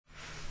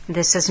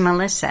This is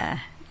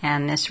Melissa,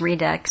 and this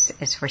Redux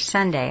is for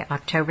Sunday,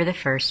 October the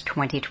 1st,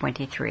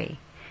 2023,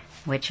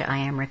 which I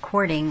am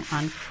recording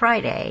on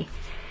Friday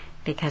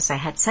because I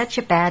had such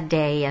a bad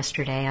day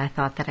yesterday. I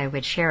thought that I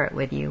would share it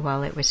with you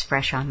while it was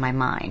fresh on my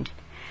mind.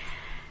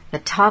 The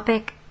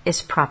topic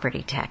is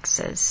property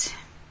taxes.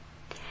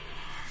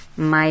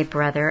 My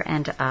brother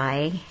and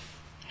I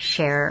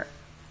share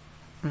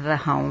the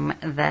home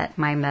that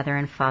my mother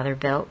and father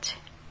built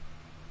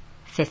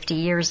 50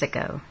 years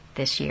ago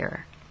this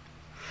year.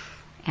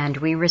 And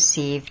we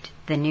received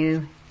the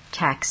new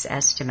tax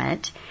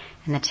estimate,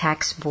 and the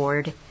tax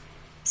board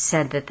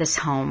said that this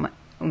home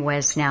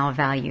was now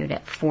valued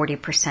at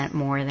 40%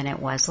 more than it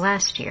was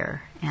last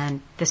year. And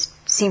this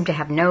seemed to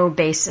have no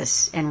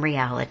basis in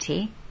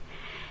reality.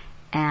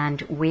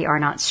 And we are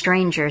not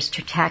strangers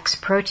to tax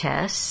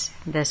protests.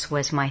 This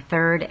was my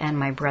third and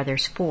my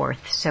brother's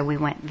fourth, so we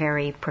went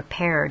very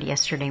prepared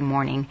yesterday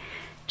morning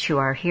to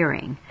our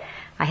hearing.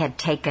 I had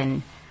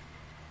taken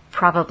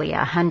probably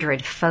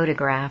 100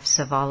 photographs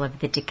of all of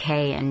the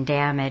decay and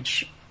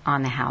damage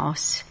on the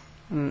house.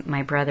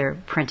 My brother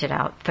printed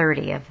out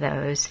 30 of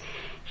those.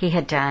 He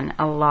had done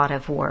a lot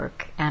of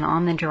work, and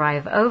on the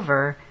drive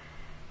over,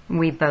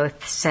 we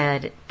both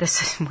said,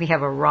 we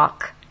have a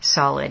rock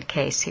solid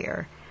case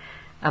here.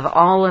 Of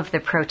all of the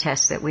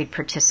protests that we'd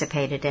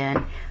participated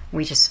in,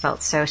 we just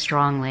felt so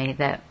strongly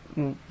that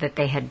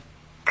they had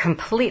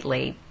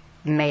completely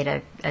made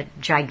a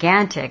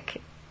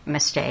gigantic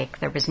mistake.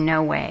 There was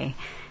no way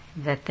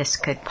that this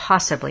could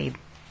possibly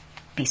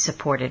be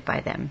supported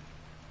by them.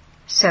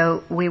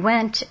 So we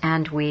went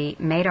and we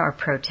made our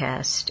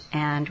protest,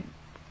 and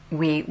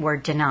we were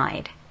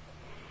denied.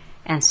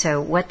 And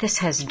so what this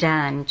has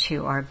done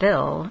to our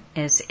bill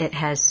is it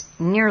has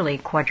nearly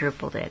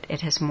quadrupled it. It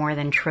has more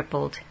than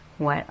tripled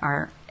what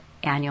our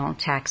annual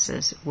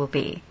taxes will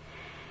be.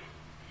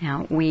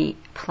 Now, we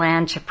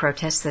plan to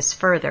protest this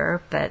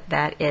further, but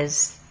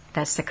that's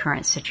the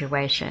current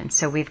situation.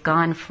 So we've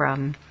gone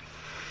from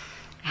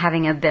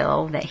having a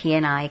bill that he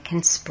and I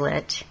can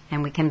split,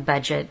 and we can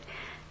budget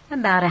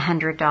about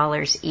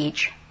 $100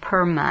 each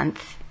per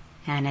month,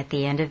 and at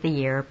the end of the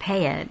year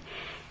pay it.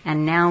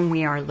 And now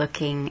we are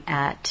looking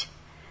at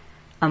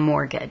a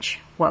mortgage,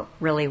 what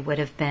really would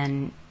have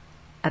been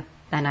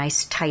a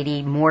nice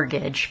tidy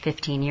mortgage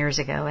 15 years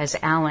ago. As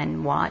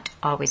Alan Watt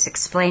always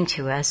explained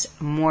to us,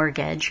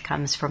 mortgage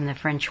comes from the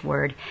French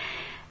word,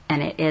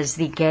 and it is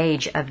the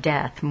gauge of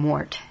death,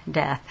 mort,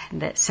 death,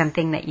 that's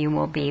something that you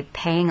will be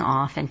paying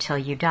off until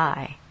you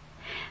die.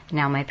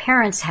 Now, my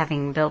parents,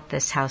 having built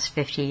this house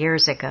 50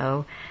 years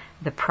ago,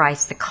 the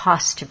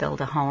cost to build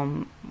a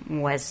home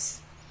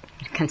was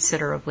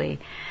considerably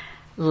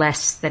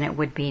less than it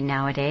would be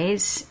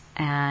nowadays,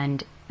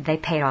 and they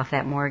paid off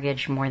that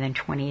mortgage more than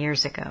 20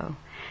 years ago.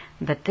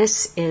 But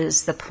this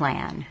is the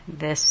plan.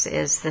 This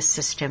is the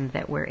system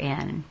that we're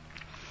in.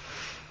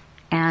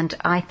 And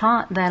I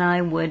thought that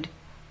I would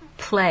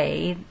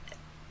play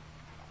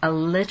a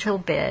little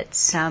bit,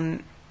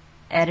 some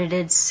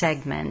edited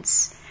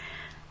segments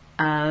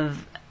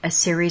of a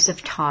series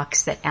of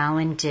talks that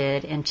Alan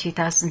did in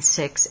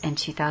 2006 and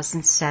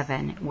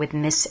 2007 with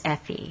Miss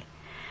Effie,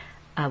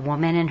 a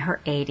woman in her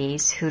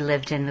 80s who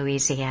lived in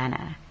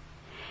Louisiana.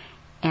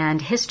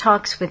 And his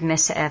talks with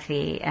Miss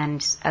Effie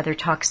and other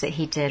talks that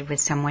he did with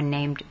someone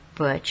named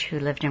Butch who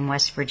lived in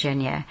West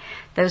Virginia,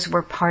 those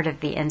were part of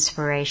the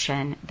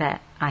inspiration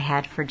that I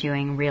had for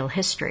doing real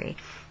history.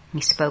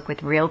 He spoke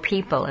with real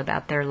people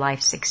about their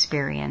life's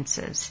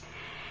experiences.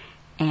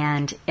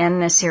 And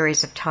in the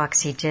series of talks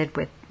he did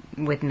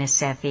with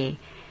Miss Effie,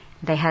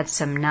 they had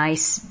some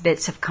nice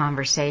bits of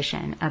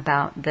conversation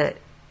about the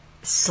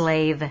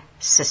slave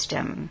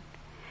system,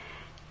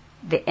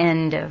 the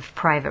end of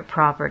private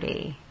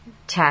property,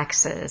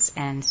 taxes,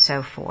 and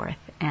so forth.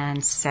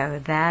 And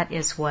so that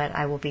is what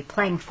I will be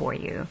playing for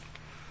you.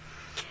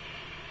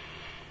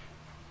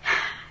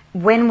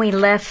 When we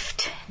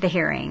left the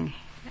hearing,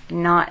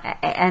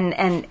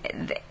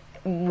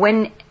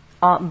 when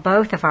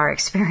both of our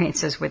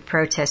experiences with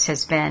protests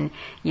has been,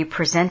 you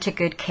present a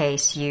good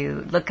case,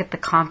 you look at the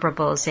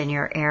comparables in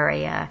your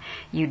area,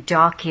 you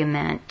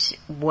document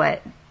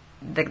what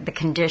the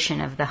condition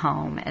of the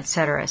home, et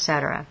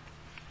cetera,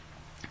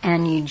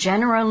 and you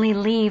generally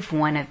leave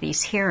one of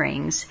these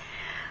hearings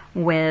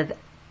with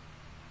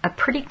a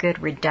pretty good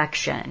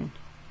reduction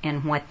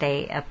in what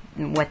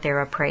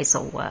their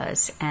appraisal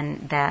was,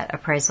 and that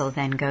appraisal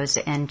then goes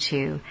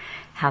into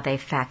how they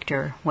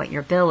factor what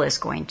your bill is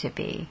going to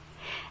be.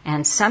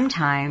 And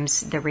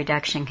sometimes the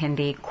reduction can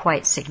be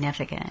quite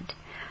significant.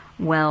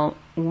 Well,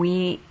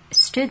 we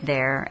stood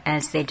there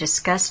as they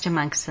discussed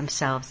amongst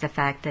themselves the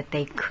fact that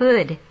they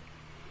could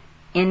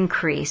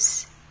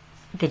increase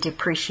the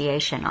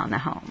depreciation on the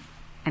home.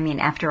 I mean,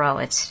 after all,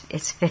 it's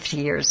 50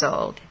 years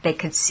old. They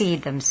could see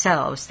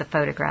themselves the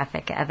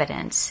photographic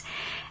evidence.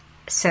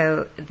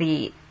 So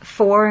the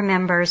 4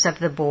 members of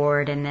the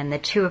board and then the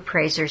 2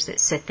 appraisers that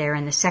sit there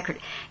and the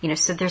secretary,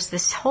 so there's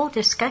this whole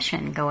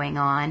discussion going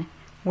on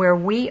where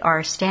we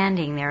are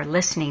standing there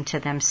listening to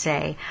them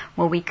say,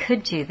 well, we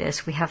could do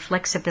this. We have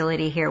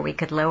flexibility here. We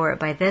could lower it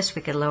by this.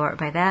 We could lower it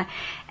by that.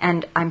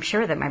 And I'm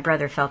sure that my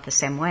brother felt the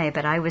same way,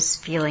 but I was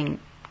feeling,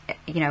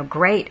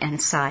 great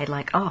inside,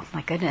 like, oh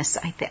my goodness,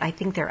 I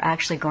think they're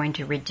actually going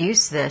to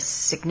reduce this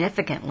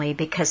significantly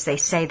because they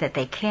say that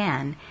they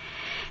can.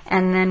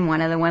 And then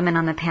one of the women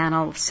on the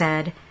panel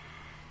said,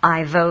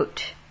 I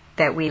vote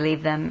that we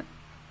leave them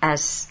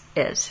as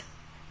is.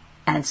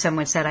 And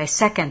someone said, I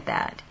second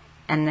that.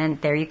 And then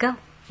there you go.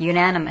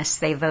 Unanimous.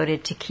 They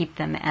voted to keep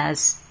them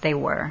as they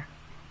were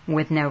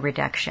with no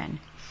reduction.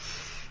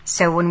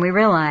 So when we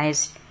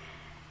realized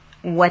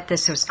what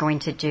this was going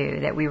to do,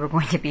 that we were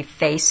going to be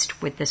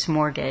faced with this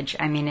mortgage,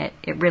 I mean,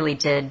 it really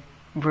did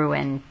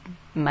ruin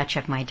much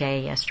of my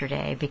day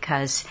yesterday,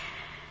 because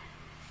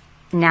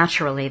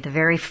naturally the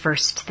very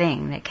first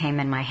thing that came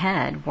in my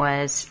head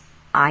was,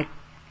 I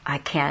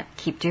can't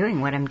keep doing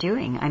what I'm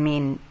doing. I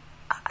mean,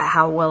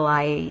 how will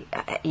I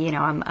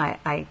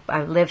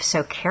live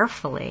so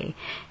carefully.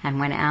 And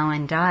when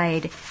Alan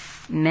died,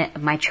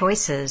 my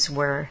choices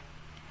were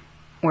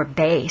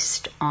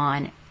based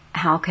on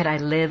how could I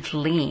live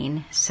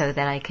lean so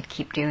that I could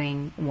keep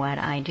doing what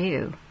I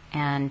do.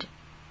 And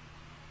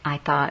I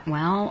thought,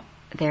 well,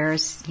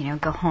 there's,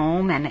 go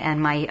home.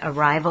 And my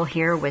arrival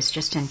here was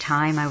just in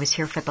time. I was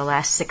here for the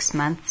last 6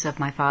 months of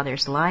my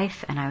father's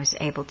life, and I was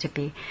able to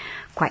be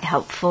quite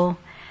helpful.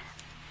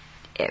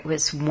 It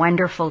was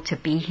wonderful to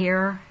be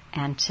here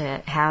and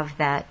to have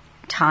that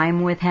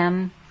time with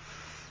him.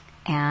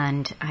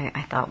 And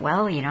I thought,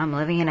 well, I'm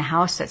living in a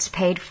house that's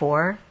paid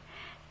for.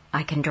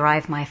 I can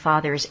drive my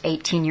father's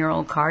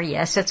 18-year-old car.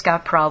 Yes, it's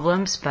got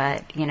problems,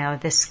 but,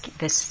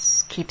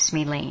 this keeps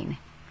me lean.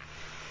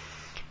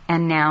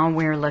 And now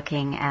we're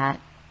looking at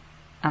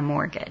a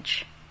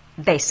mortgage,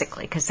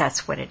 basically, because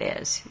that's what it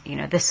is.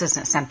 This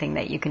isn't something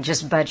that you can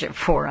just budget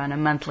for on a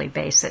monthly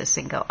basis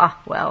and go,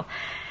 well,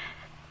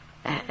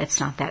 it's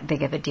not that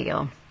big of a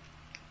deal.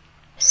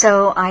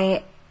 So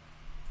I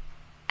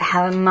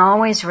am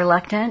always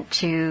reluctant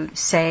to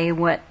say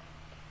what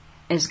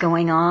is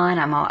going on.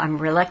 I'm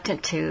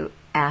reluctant to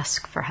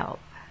ask for help.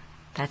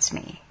 That's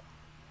me.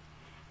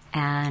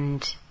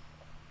 And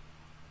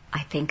I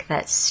think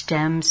that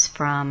stems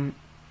from,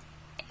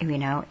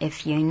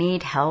 if you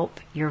need help,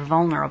 you're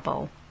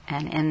vulnerable.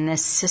 And in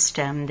this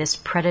system, this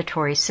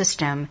predatory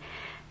system,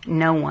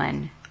 no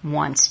one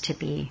wants to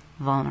be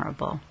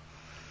vulnerable.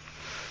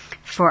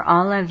 For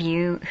all of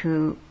you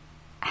who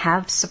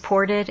have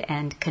supported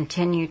and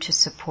continue to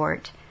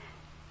support,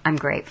 I'm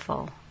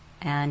grateful,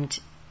 and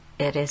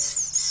it is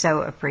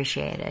so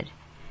appreciated.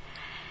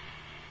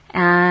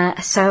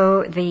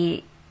 So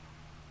the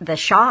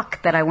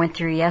shock that I went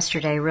through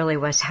yesterday really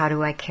was, how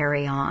do I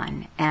carry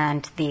on?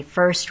 And the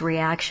first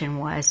reaction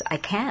was, I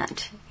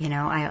can't.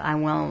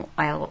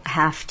 I'll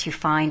have to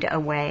find a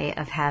way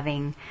of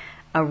having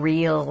a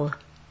real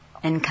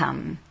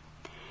income.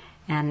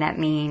 And that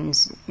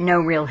means no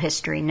real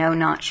history, no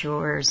not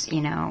yours,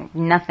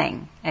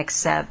 nothing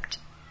except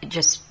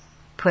just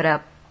put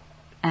up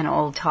an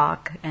old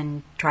talk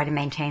and try to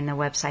maintain the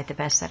website the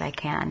best that I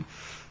can.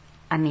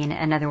 I mean,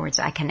 in other words,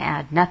 I can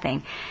add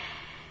nothing.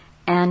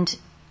 And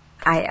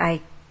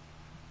I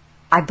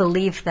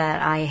believe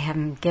that I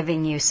am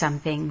giving you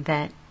something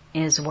that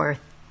is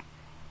worth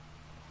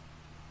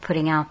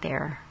putting out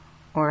there,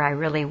 or I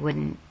really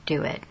wouldn't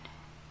do it.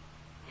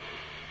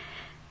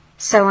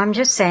 So I'm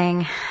just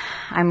saying,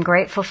 I'm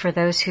grateful for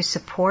those who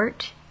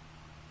support,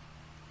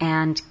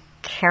 and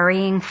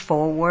carrying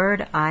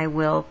forward, I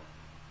will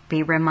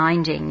be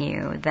reminding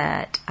you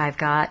that I've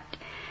got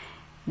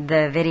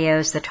the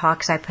videos, the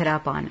talks I put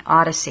up on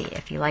Odyssey.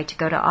 If you like to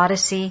go to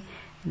Odyssey,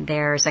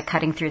 there's a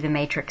Cutting Through the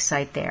Matrix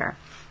site there.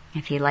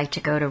 If you like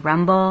to go to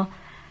Rumble,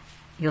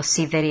 you'll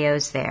see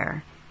videos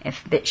there.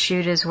 If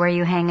BitChute is where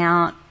you hang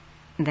out,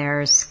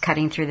 there's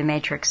Cutting Through the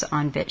Matrix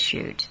on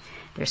BitChute.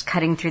 There's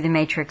Cutting Through the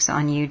Matrix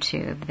on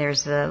YouTube.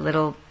 There's a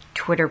little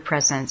Twitter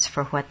presence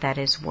for what that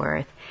is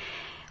worth.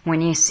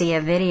 When you see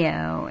a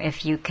video,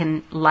 if you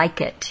can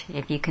like it,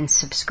 if you can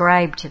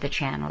subscribe to the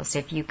channels,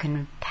 if you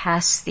can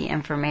pass the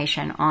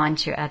information on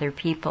to other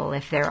people,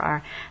 if there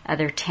are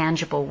other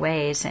tangible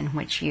ways in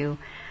which you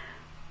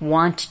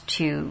want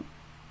to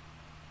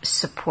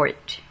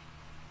support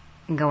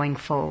going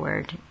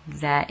forward,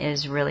 that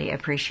is really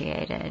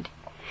appreciated.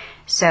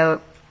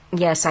 So,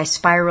 yes, I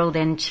spiraled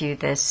into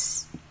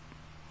this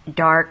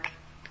dark,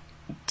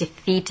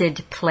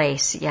 defeated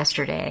place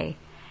yesterday,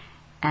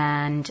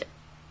 and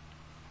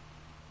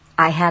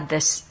I had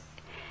this,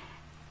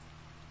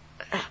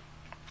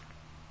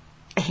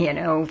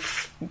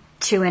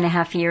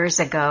 2.5 years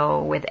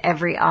ago with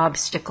every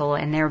obstacle,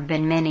 and there have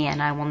been many,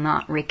 and I will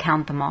not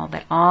recount them all,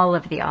 but all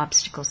of the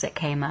obstacles that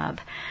came up,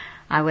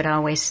 I would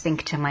always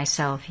think to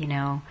myself,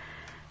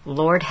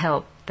 Lord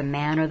help the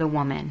man or the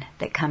woman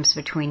that comes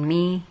between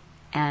me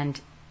and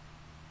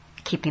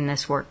keeping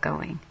this work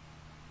going.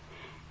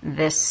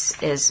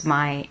 This is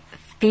my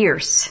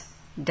fierce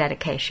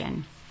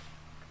dedication.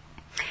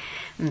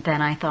 And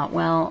then I thought,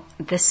 well,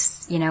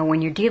 this,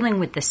 when you're dealing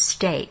with the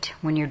state,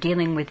 when you're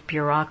dealing with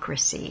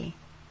bureaucracy,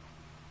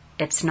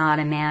 it's not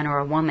a man or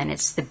a woman,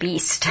 it's the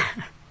beast.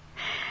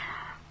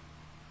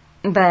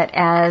 But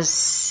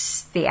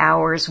as the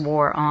hours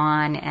wore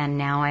on, and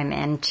now I'm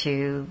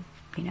into,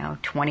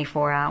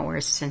 24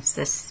 hours since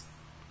this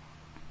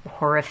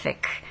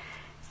horrific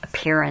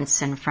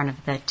appearance in front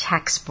of the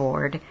tax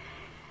board,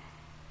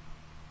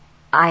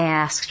 I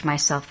asked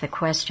myself the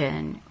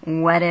question,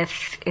 what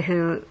if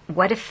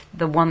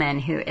the woman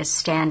who is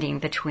standing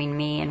between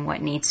me and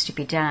what needs to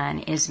be done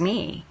is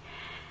me?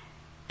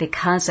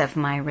 Because of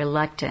my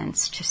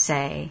reluctance to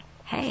say,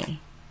 hey,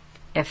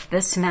 if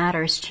this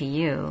matters to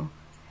you,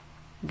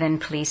 then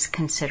please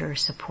consider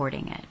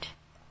supporting it.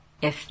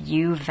 If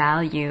you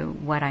value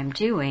what I'm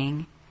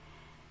doing,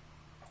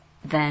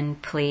 then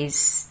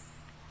please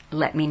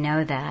let me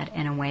know that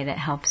in a way that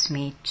helps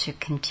me to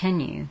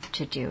continue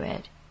to do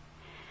it.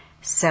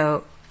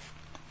 So,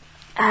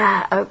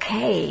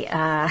 okay,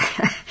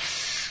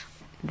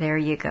 there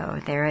you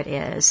go. There it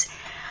is.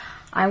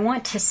 I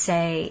want to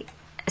say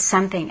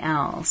something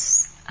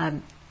else.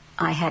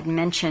 I had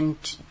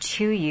mentioned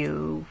to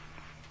you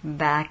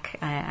back,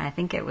 I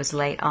think it was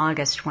late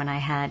August, when I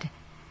had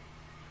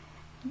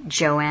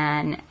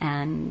JoAnne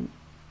and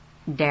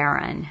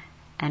Darin,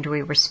 and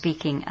we were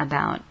speaking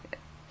about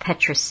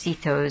Petrus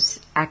Sitho's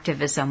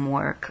activism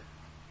work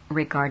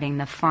regarding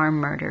the farm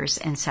murders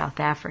in South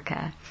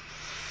Africa.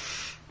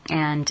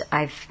 And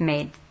I've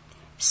made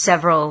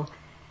several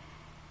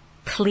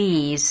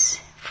pleas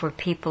for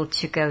people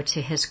to go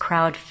to his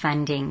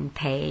crowdfunding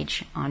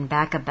page on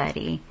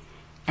BackaBuddy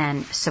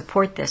and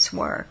support this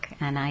work.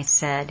 And I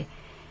said,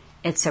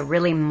 it's a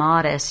really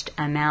modest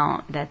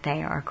amount that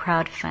they are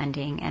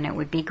crowdfunding, and it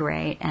would be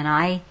great. And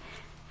I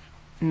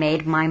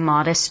made my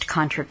modest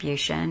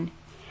contribution,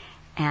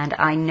 and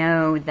I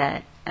know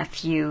that a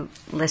few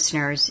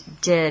listeners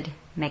did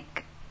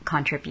make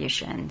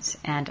contributions,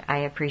 and I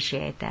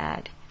appreciate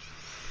that.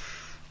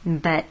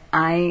 But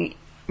I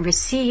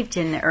received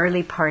in the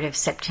early part of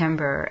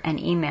September an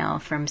email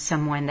from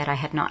someone that I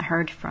had not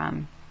heard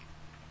from,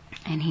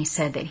 and he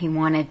said that he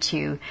wanted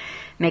to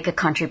make a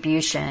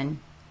contribution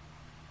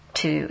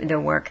to the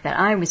work that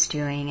I was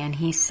doing, and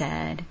he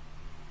said,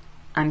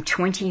 I'm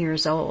 20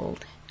 years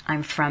old,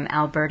 I'm from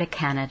Alberta,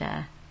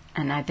 Canada,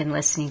 and I've been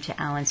listening to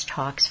Alan's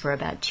talks for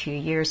about 2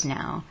 years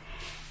now.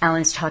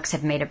 Alan's talks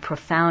have made a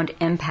profound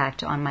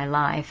impact on my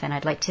life, and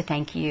I'd like to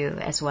thank you,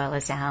 as well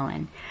as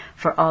Alan,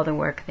 for all the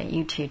work that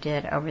you two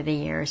did over the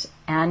years,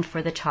 and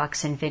for the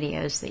talks and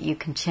videos that you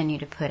continue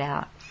to put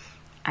out.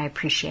 I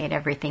appreciate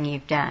everything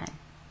you've done.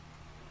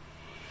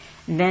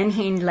 Then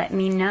he let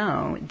me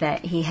know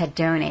that he had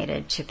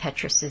donated to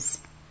Petrus's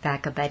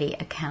BackaBuddy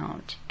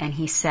account, and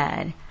he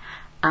said,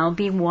 I'll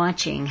be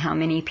watching how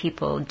many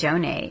people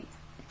donate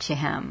to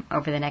him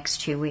over the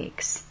next 2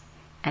 weeks.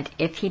 And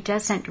if he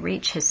doesn't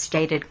reach his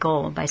stated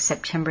goal by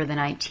September the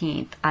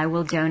 19th, I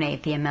will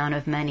donate the amount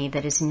of money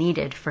that is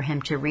needed for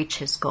him to reach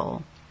his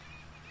goal.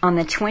 On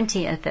the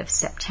 20th of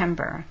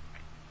September,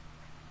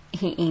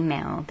 he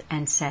emailed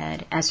and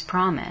said, as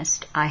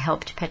promised, I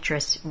helped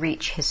Petrus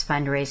reach his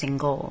fundraising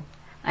goal.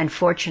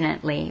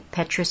 Unfortunately,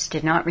 Petrus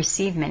did not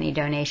receive many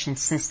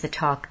donations since the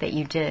talk that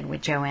you did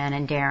with JoAnne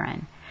and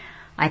Darin.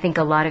 I think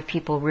a lot of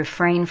people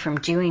refrain from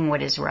doing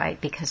what is right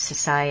because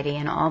society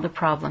and all the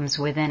problems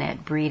within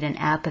it breed an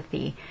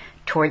apathy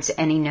towards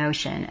any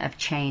notion of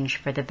change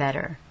for the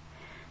better.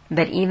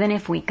 But even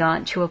if we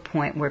got to a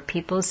point where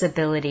people's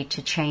ability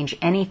to change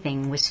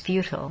anything was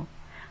futile,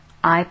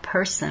 I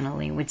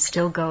personally would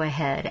still go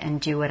ahead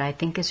and do what I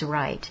think is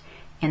right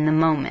in the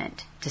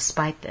moment,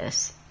 despite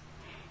this.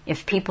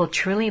 If people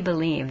truly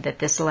believe that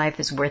this life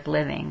is worth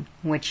living,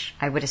 which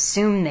I would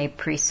assume they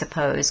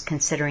presuppose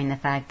considering the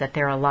fact that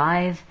they're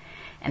alive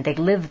and they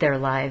live their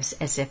lives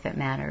as if it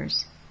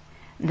matters,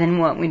 then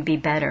what would be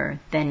better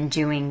than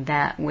doing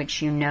that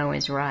which you know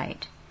is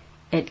right?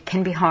 It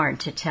can be hard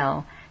to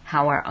tell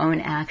how our own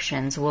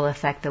actions will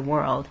affect the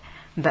world,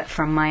 but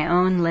from my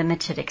own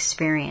limited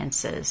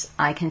experiences,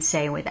 I can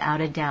say without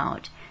a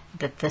doubt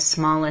that the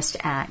smallest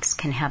acts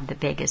can have the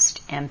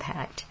biggest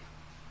impact.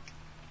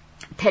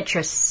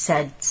 Petrus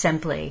said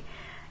simply,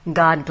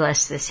 God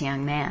bless this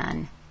young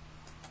man.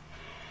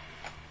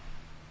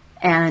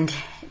 And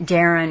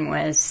Darin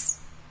was,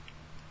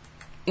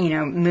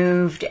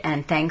 moved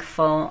and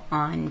thankful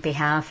on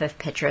behalf of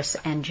Petrus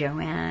and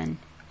JoAnne.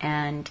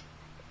 And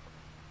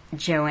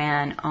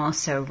JoAnne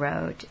also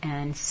wrote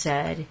and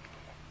said,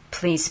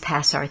 please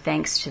pass our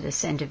thanks to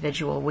this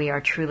individual. We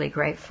are truly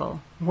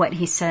grateful. What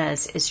he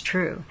says is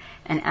true.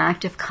 An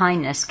act of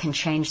kindness can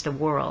change the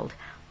world.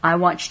 I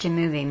watched a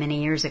movie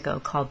many years ago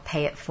called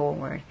Pay It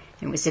Forward.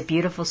 It was a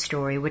beautiful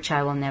story which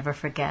I will never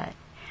forget.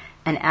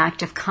 An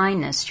act of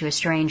kindness to a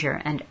stranger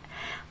and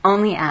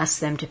only ask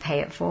them to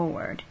pay it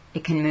forward.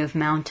 It can move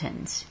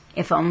mountains.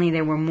 If only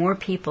there were more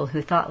people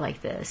who thought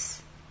like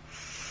this.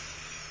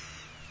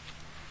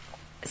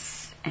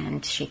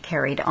 And she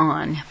carried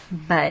on.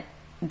 But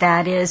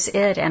that is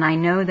it. And I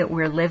know that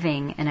we're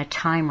living in a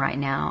time right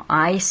now.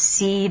 I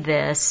see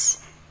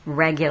this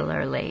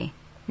regularly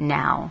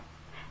now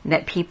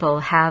that people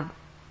have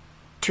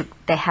to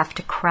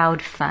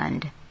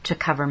crowdfund to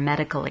cover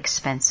medical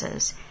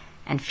expenses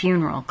and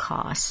funeral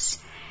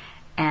costs.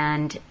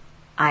 And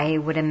I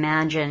would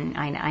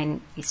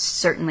imagine,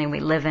 certainly we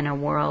live in a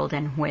world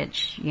in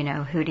which,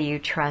 who do you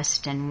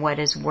trust and what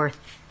is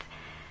worth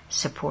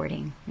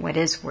supporting? What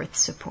is worth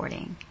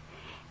supporting?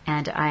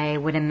 And I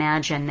would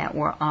imagine that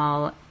we're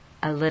all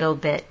a little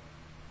bit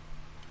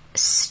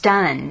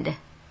stunned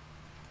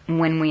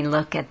when we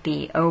look at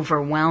the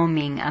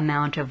overwhelming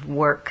amount of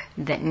work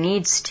that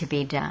needs to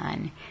be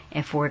done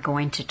if we're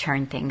going to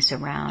turn things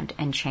around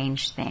and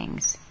change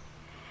things.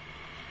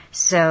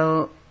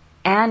 So,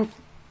 and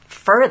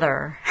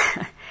further,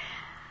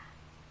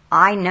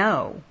 I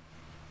know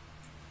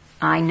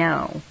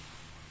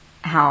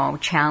how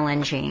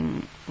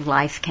challenging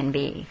life can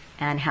be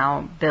and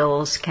how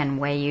bills can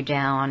weigh you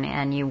down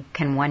and you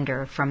can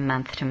wonder from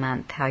month to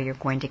month how you're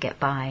going to get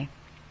by.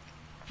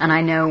 And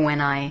I know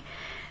when I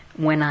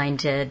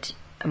did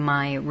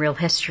my real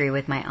history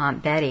with my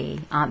Aunt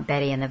Betty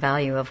and the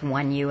value of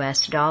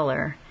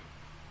 $1,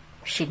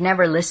 she'd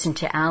never listened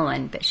to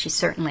Alan, but she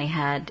certainly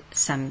had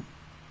some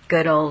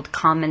good old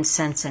common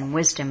sense and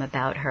wisdom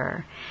about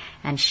her.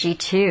 And she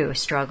too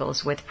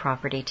struggles with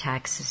property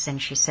taxes.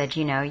 And she said,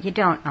 you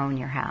don't own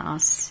your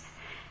house,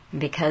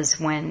 because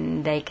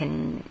when they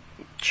can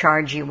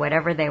charge you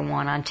whatever they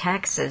want on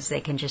taxes,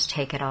 they can just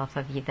take it off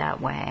of you that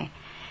way.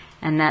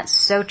 And that's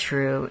so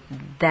true.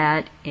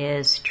 That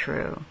is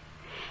true.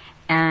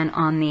 And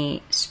on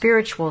the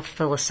spiritual,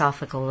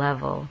 philosophical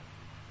level,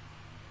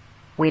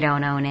 we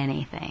don't own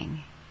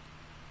anything.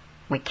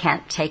 We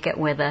can't take it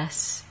with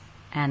us,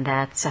 and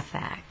that's a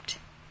fact.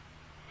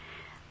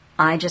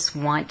 I just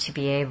want to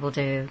be able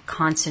to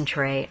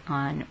concentrate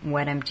on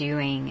what I'm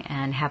doing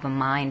and have a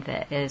mind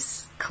that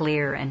is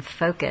clear and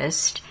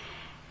focused.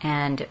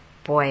 And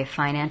boy,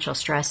 financial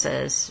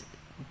stresses,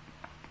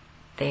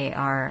 they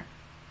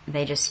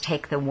just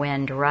take the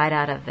wind right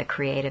out of the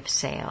creative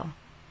sail.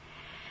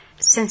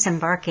 Since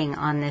embarking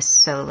on this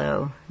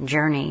solo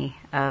journey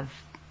of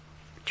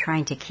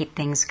trying to keep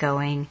things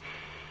going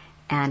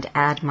and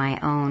add my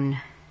own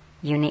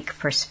unique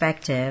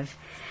perspective,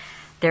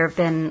 there have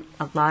been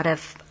a lot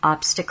of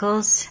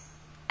obstacles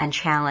and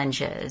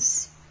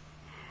challenges,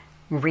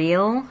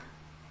 real,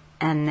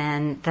 and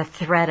then the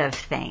threat of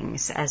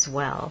things as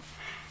well.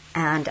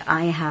 And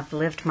I have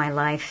lived my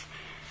life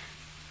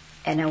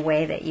in a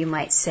way that you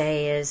might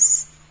say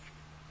is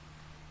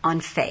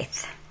on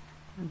faith.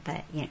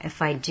 That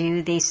if I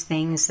do these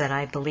things that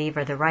I believe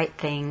are the right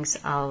things,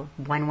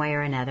 one way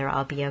or another,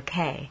 I'll be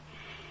okay.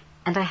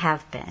 And I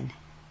have been.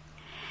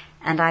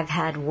 And I've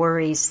had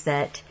worries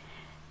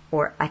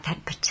I've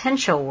had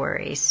potential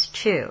worries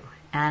too.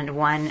 And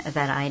one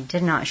that I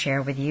did not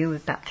share with you,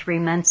 about 3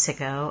 months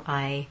ago,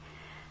 I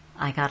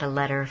got a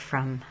letter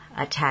from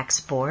a tax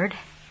board,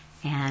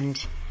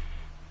 and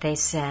they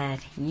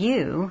said,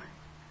 you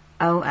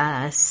owe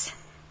us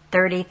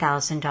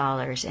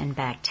 $30,000 in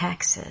back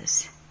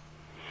taxes.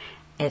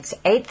 It's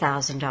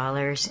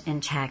 $8,000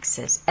 in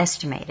taxes,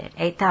 estimated,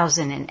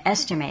 $8,000 in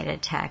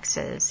estimated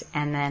taxes,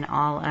 and then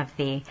all of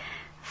the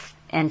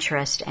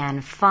interest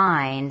and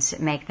fines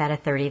make that a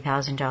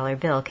 $30,000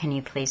 bill. Can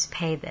you please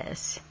pay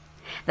this?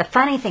 The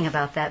funny thing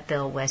about that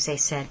bill was they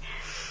said,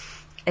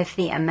 if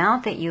the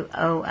amount that you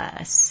owe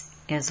us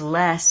is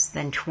less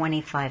than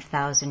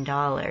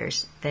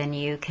 $25,000, then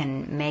you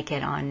can make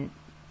it on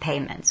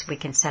payments. We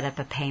can set up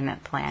a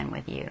payment plan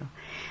with you.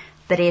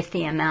 But if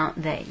the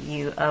amount that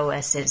you owe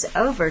us is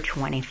over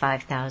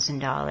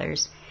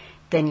 $25,000,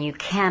 then you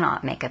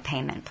cannot make a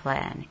payment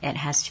plan. It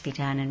has to be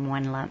done in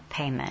one lump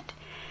payment.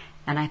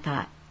 And I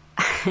thought,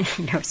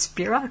 it's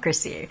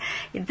bureaucracy.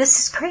 This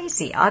is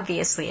crazy.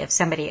 Obviously, if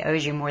somebody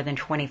owes you more than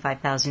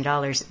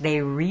 $25,000,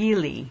 they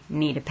really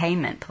need a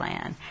payment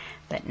plan.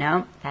 But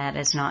no, that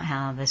is not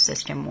how the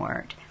system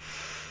worked.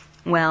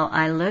 Well,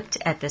 I looked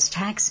at this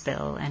tax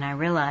bill and I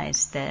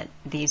realized that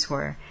this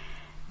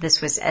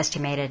was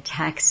estimated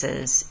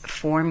taxes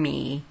for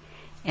me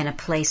in a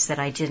place that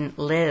I didn't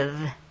live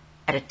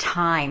at a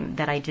time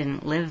that I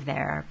didn't live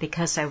there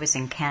because I was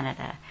in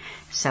Canada.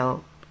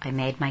 So I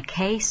made my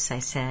case. I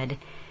said,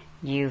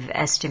 you've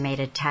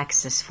estimated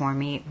taxes for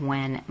me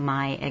when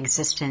my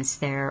existence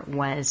there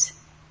was,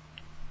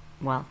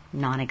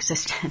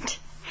 non-existent.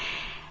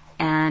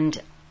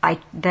 And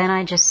then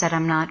I just said,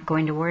 I'm not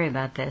going to worry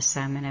about this.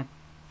 I'm going to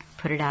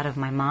put it out of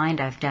my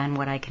mind. I've done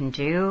what I can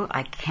do.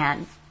 I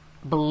can't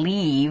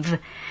believe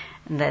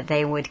that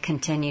they would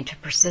continue to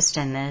persist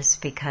in this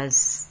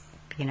because,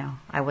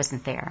 I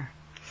wasn't there.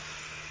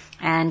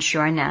 And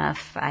sure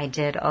enough, I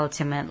did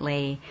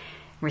ultimately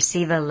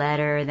receive a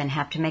letter, then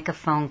have to make a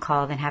phone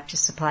call, then have to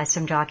supply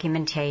some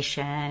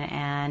documentation.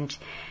 And,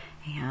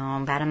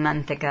 about a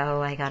month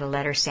ago, I got a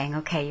letter saying,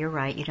 okay, you're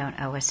right, you don't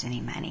owe us any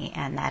money.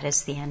 And that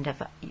is the end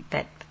of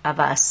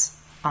us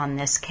on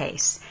this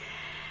case.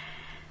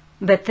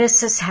 But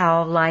this is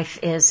how life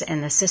is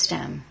in the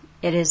system.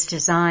 It is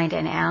designed,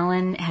 and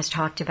Alan has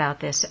talked about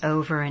this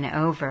over and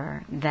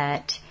over,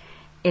 that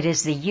it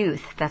is the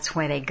youth. That's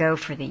why they go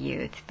for the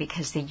youth,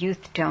 because the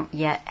youth don't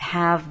yet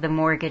have the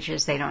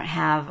mortgages. They don't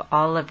have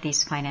all of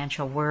these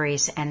financial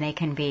worries, and they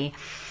can be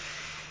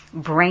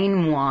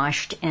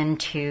brainwashed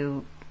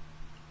into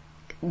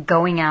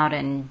going out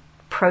and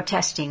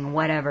protesting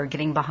whatever,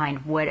 getting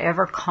behind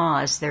whatever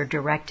cause they're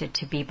directed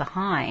to be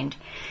behind.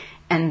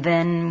 And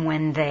then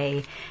when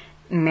they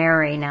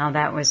marry, now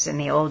that was in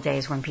the old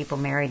days when people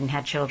married and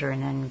had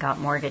children and got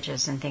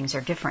mortgages, and things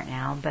are different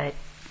now, but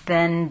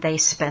then they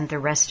spend the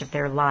rest of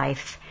their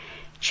life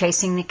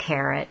chasing the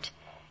carrot,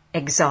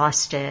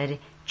 exhausted,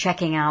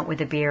 checking out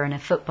with a beer in a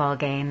football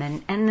game,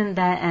 and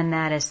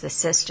that is the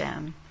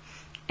system.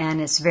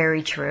 And it's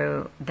very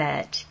true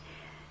that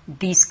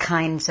these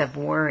kinds of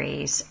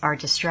worries are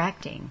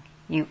distracting.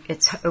 It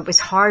was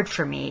hard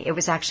for me. It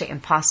was actually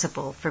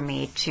impossible for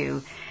me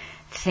to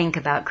think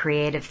about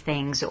creative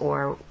things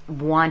or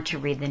want to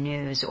read the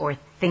news or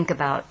think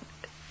about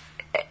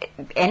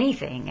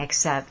anything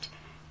except,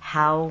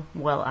 how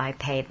will I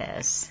pay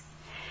this?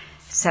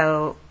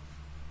 So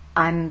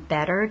I'm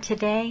better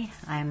today.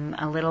 I'm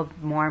a little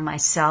more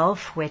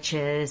myself, which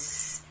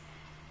is,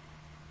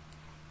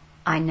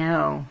 I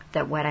know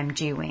that what I'm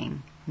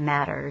doing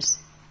matters.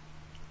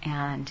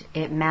 And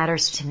it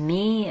matters to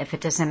me. If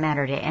it doesn't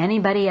matter to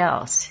anybody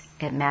else,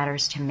 it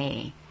matters to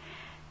me.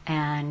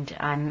 And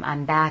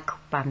I'm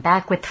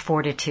back with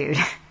fortitude.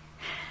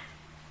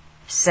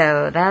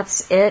 So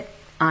that's it.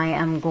 I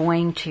am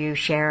going to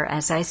share,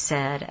 as I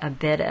said, a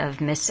bit of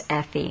Miss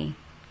Effie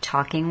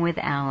talking with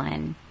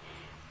Alan,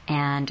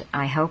 and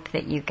I hope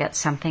that you get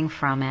something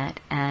from it.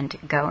 And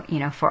go,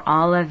 for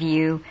all of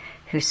you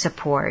who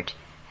support,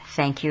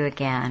 thank you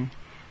again.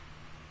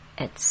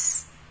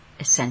 It's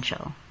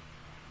essential.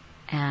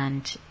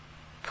 And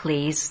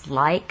please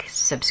like,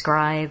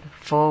 subscribe,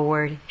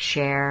 forward,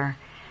 share.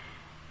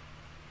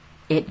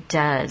 It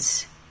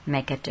does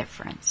make a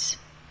difference.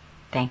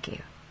 Thank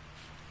you.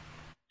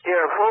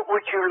 Yeah, what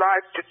would you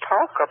like to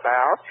talk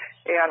about?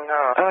 And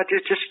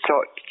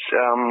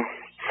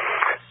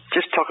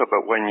just talk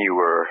about when you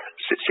were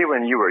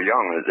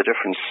young, the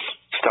difference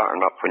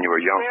starting up when you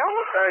were young. Well,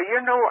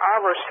 I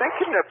was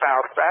thinking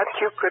about that.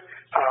 You could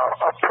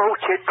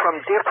approach it from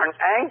different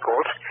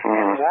angles.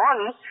 And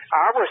one,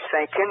 I was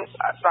thinking,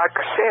 like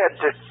I said,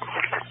 the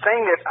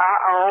thing that I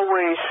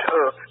always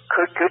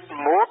could get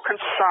more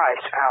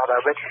concise out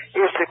of it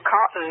is the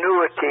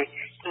continuity,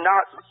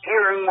 not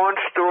hearing one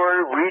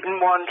story, reading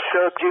one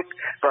subject,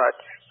 but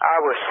I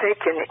was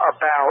thinking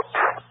about,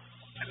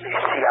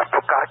 I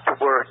forgot the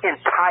word,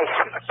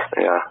 enticement.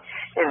 Yeah.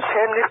 In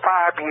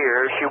 75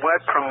 years, you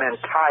went from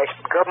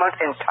government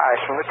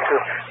enticement to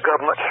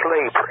government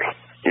slavery.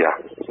 Yeah.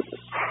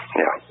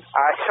 Yeah.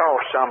 I saw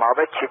some of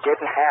it. You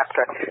didn't have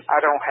to, I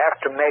don't have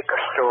to make a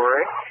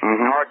story,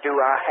 nor do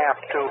I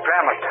have to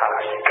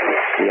dramatize it.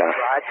 Yeah. It's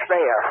right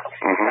there.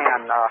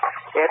 And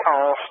it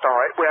all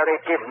started, well,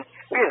 it didn't,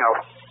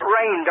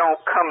 rain don't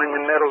come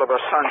in the middle of a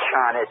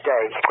sunshiny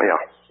day.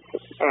 Yeah.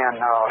 And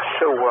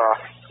so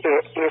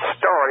it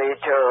started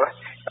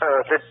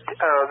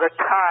the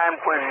time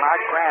when my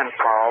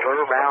grandfather,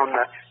 around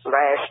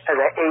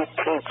the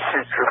 18th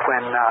century,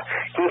 when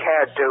he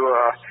had to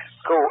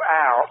go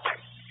out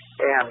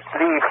and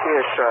leave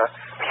his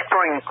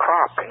spring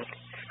cropping.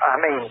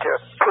 To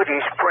put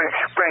his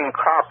spring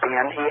crop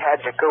in, he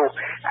had to go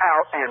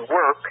out and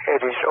work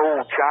at his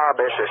old job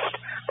as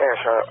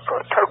a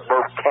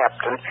tugboat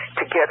captain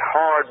to get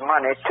hard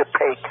money to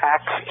pay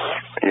taxes.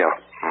 Yeah.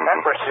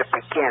 That was the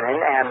beginning,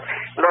 and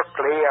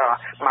luckily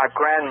my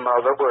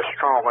grandmother was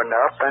strong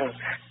enough and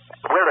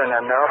willing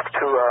enough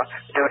to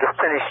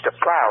finish the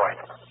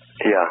plowing.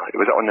 Yeah.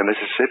 Was it on the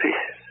Mississippi?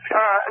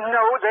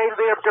 No, they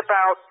lived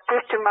about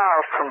 50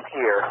 miles from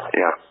here.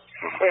 Yeah.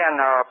 And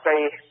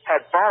they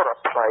had bought a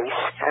place,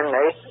 and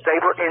they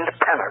were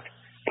independent,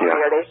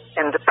 really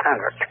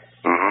independent.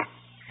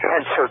 Yeah.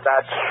 And so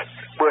that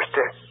was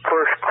the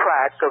first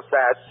crack of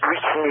that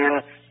reaching in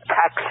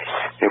taxes.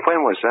 Yeah,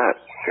 when was that?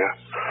 Yeah.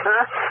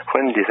 Huh?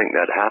 When do you think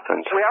that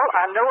happened? Well,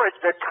 I know at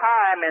the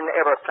time and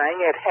everything,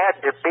 it had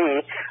to be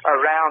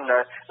around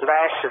the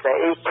last of the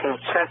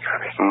 18th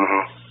century.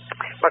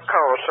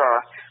 Because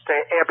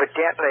they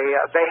evidently,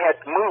 they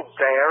had moved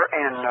there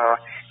and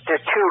the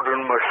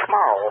children were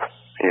small.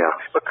 Yeah.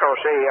 Because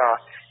they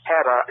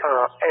had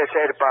as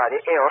everybody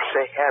else,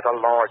 they had a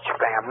large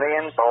family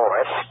and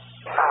boys.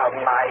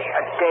 My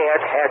dad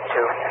had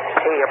to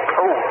pay a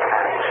poll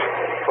tax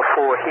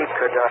before he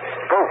could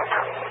vote.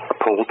 A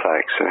poll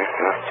tax, eh?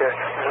 Yeah.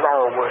 The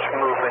law was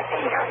moving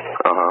in.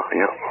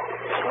 Yeah.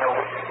 There's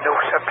no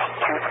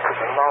substitute for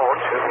the law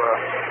to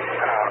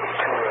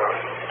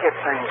get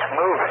things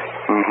moving.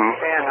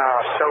 And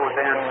so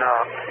then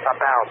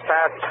about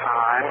that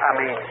time,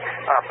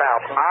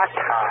 about my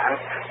time,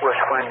 was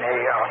when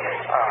they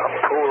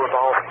pulled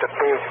off the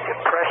big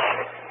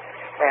depression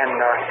and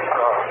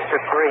the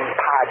Great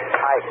Pied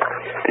Piper.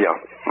 Yeah.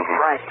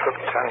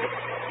 Frankfurt and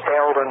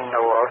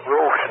Eleanor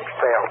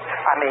Roosevelt.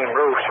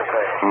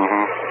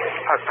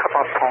 Come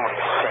upon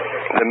the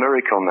scene. The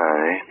miracle man,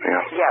 eh?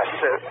 Yeah. Yes,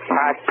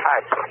 Pied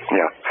Piper.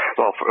 Yeah.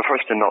 Well,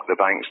 first to knock the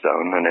banks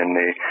down, and then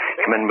they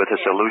come in with the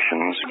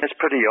solutions. It's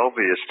pretty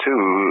obvious,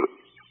 too,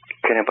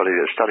 to anybody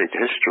that studied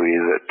history,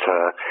 that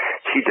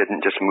he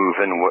didn't just move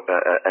in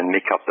and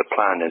make up the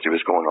plan as he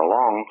was going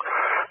along.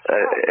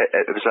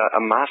 It was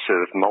a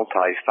massive,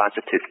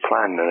 multifaceted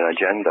plan and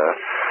agenda,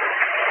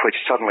 which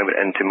suddenly went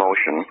into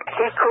motion.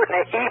 He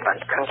couldn't even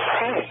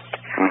conceive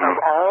of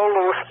all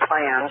those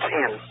plans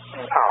in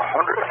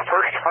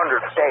first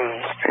 100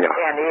 days,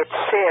 and it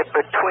said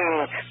between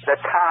the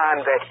time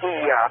that he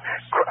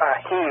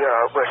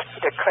was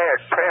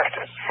declared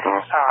president,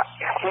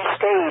 he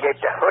stayed at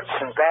the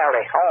Hudson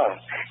Valley home,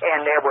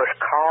 and there was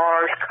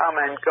cars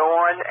coming,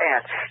 going,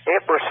 and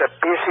it was the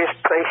busiest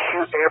place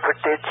you ever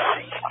did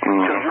see.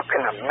 So you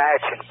can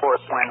imagine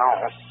what went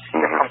on,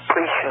 the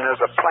completion of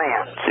the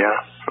plans.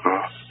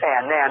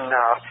 And then,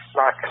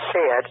 like I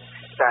said,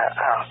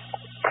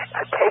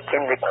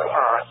 taking the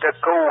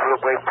gold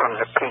away from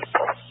the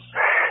people.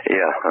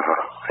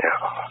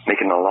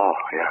 Making the law,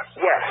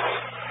 Yes.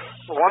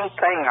 One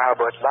thing I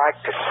would like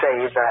to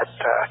say that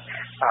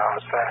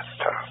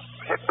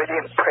it would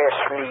impress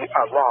me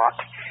a lot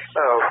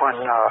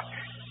when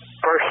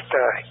first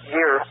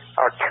year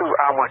or two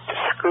I went to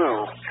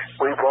school,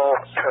 we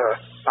walked,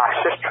 my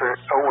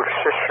older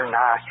sister and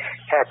I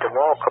had to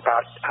walk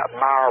about 1.5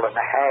 miles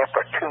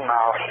or 2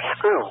 miles to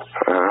school.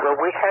 Well,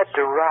 we had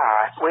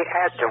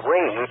to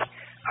wade,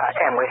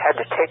 and we had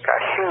to take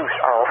our shoes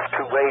off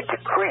to wade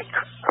the creek.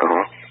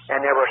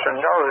 And there was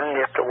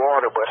another if the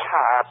water was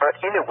high, but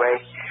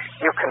anyway,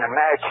 you can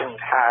imagine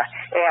how,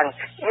 and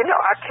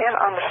I can't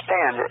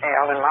understand it,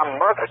 Alan. My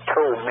mother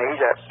told me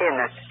that in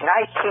the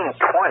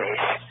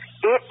 1920s,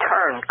 it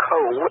turned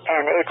cold,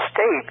 and it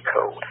stayed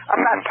cold.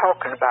 I'm not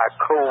talking about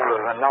cold of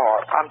the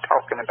north. I'm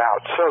talking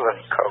about southern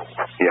cold.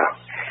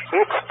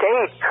 It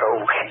stayed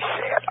cold, she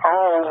said,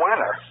 all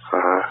winter.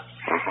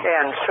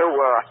 And so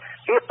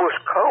it was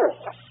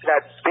cold,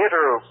 that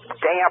bitter,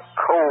 damp,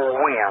 cold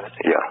wind.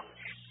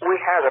 We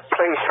had a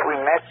place we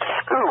met the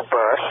school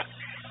bus.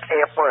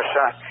 It was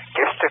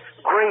just a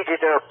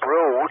graded-up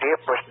road.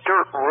 It was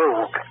dirt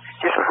road,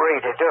 just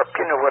graded up.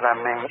 You know what I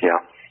mean?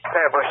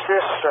 There was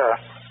this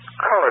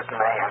colored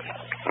man.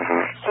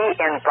 He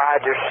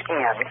invited us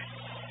in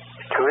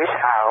to his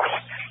house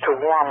to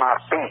warm our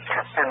feet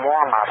and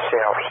warm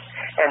ourselves.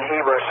 And he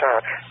was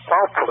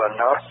thoughtful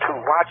enough to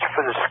watch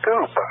for the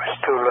school bus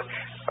till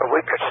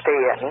we could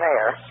stay in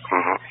there.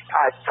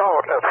 I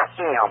thought of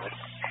him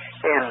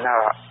in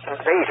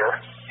later.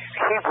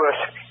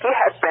 He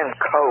had been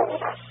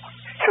cold,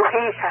 so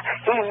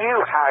he knew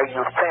how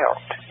you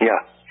felt.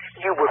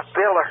 You were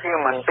fellow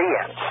human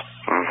beings.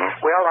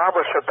 Well, I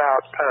was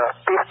about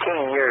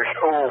 15 years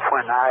old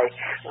when I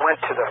went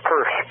to the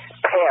first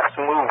Past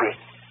movie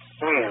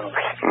news,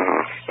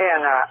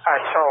 and I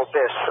saw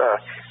this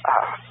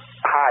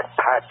Pied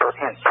Piper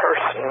in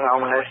person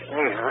on the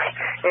news,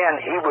 and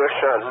he was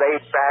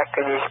laid back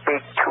in his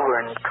big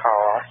touring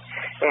car,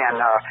 and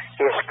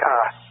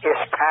his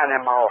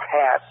Panama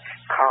hat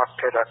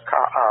cocked at a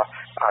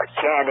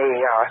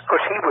Jenny,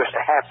 because he was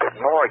the happy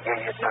lawyer,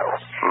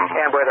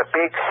 and with a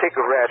big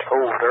cigarette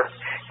holder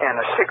and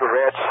a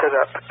cigarette set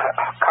up,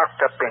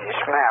 cocked up in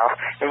his mouth.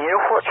 And you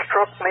know what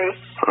struck me?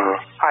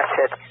 I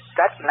said,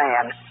 that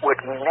man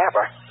would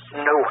never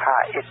know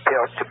how it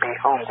felt to be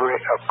hungry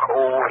or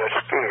cold or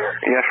scared.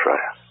 Yes,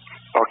 right.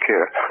 Or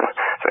care.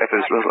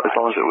 As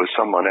long as it was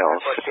someone else.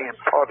 That was the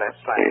important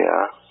thing.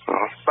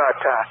 But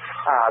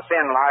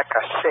then, like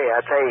I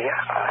said, they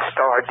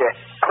started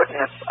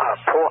putting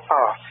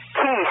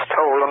Keynes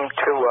told them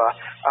to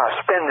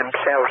spend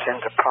themselves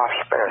into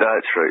prosperity.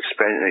 That's right.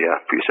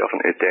 Put yourself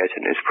into debt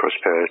and into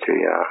prosperity.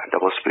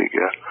 Double speak.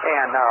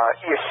 And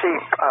you see,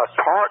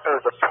 part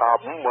of the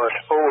problem was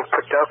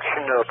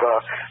overproduction of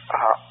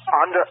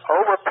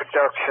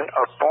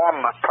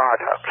farmer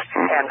products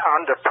and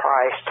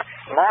underpriced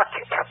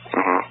market.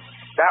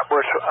 That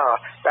was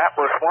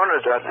one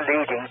of the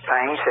leading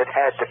things that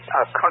had the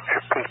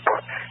country people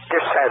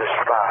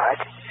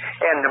dissatisfied.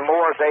 And the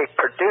more they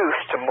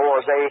produced,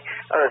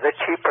 the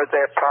cheaper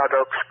their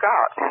products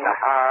got, and the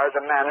higher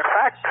the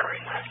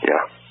manufacturing.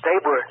 They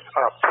were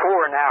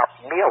pouring out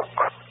milk,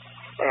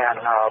 and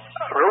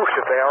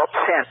Roosevelt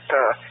sent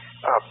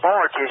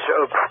barges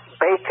of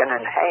bacon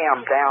and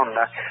ham down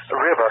the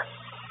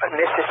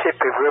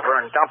Mississippi River,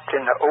 and dumped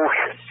in the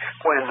ocean,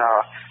 when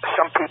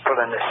some people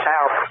in the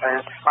South,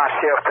 and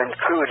myself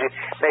included,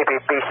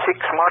 maybe it'd be 6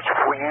 months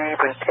before you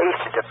even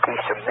tasted a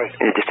piece of meat.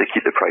 Just to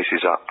keep the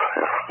prices up.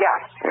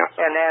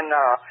 And then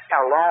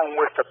along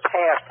with the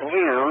past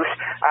news,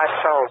 I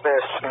saw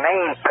this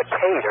Maine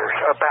potatoes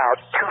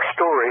about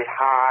 2-story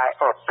high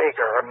or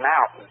bigger, a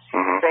mountain.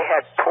 They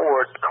had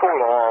poured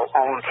coal oil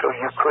on so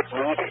you couldn't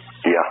eat it.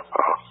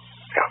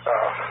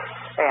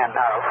 And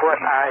what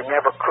I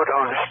never could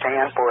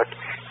understand what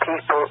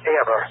people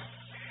ever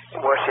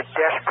was it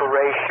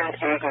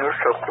desperation, ignorance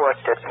of what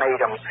that made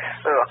them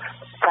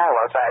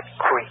follow that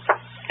creep.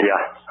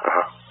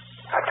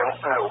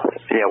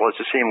 Well, it's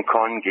the same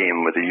con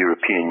game with the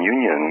European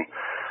Union,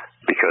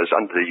 because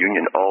under the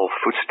Union, all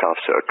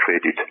foodstuffs that are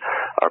traded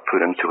are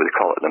put into what they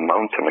call it the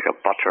mountain, like a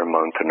butter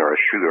mountain or a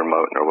sugar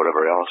mountain or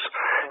whatever else,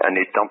 and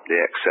they dump the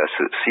excess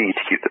at sea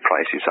to keep the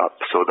prices up.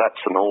 So that's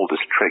an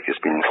oldest trick.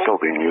 It's still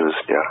being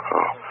used, yeah.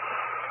 Oh.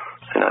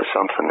 And that's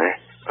something, eh?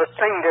 The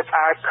thing that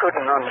I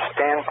couldn't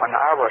understand when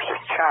I was a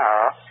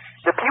child,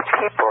 the few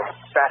people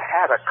that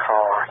had a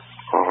car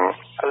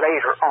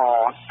later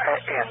on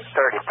in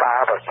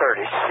 35 or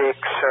 36,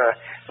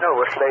 no,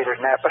 it was later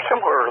than that, but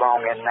somewhere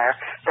along in there,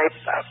 they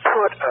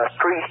put a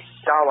 $3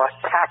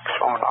 tax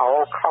on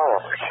all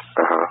cars,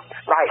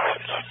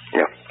 license.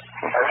 Yep.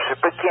 That was the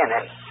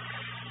beginning.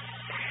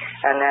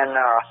 And then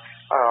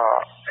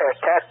at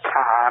that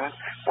time,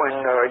 when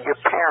your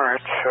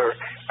parents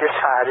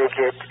decided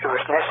that it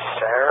was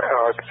necessary,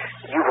 or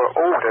you were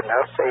old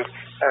enough,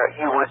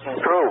 you went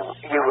and drove.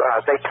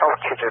 They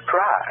taught you to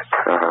drive.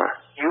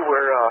 You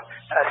were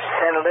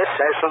sinless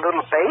as a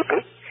little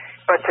baby,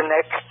 but the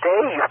next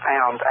day you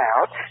found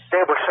out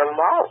there was a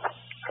law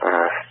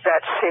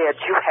that said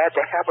you had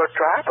to have a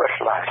driver's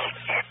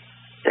license.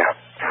 Yeah.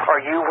 Or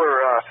you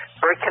were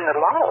breaking the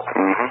law.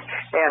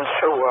 And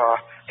so,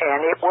 and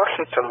it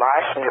wasn't a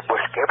license that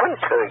was given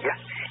to you.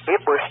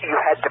 It was, you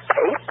had to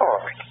pay for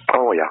it.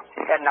 Oh, yeah.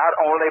 And not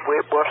only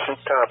it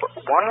wasn't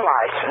one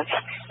license,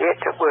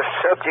 it was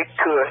subject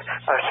to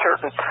a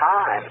certain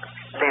time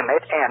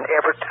limit, and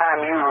every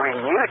time you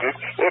renewed it,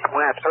 it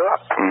went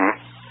up.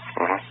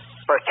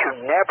 But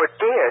you never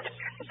did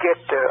get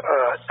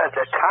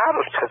the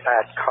title to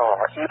that car,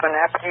 even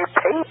after you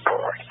paid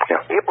for it.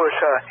 Yeah. It was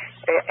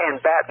in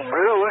Baton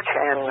Rouge,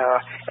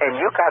 and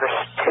you got a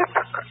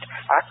certificate.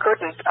 I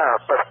couldn't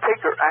but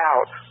figure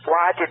out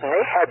why didn't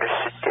they have the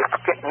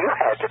certificate and you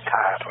had the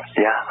title.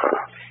 Yeah.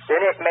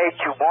 Then it made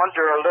you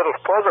wonder a little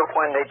further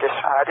when they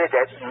decided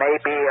that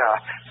maybe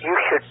you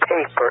should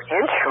pay for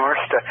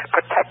insurance to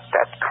protect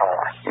that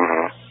car.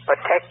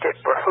 Protect it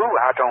for who?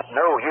 I don't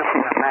know. You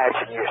can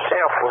imagine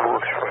yourself who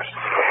was.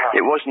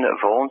 It wasn't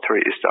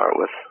voluntary to start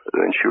with,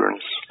 the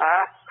insurance.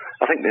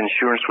 I think the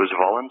insurance was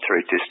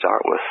voluntary to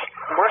start with.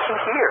 It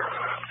wasn't here.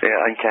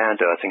 Yeah, in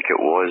Canada, I think it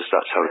was.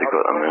 That's how they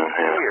got them in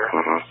here.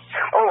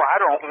 Oh, I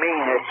don't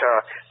mean that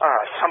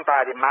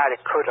somebody might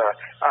have could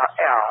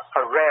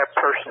a rare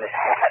person that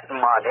had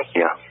money.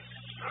 Yeah.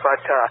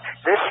 But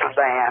this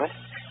land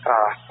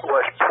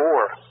was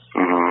poor.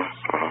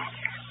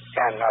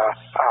 And a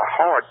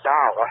hard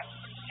dollar.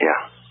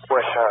 Yeah.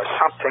 Was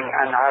something,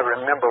 and I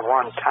remember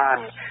one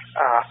time,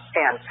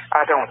 and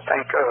I don't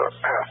think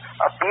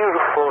a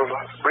beautiful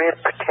red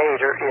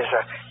potato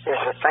is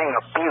a thing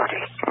of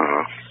beauty.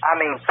 I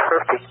mean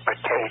perfect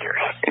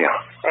potatoes. Yeah.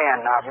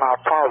 And my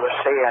father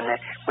saying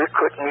that we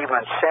couldn't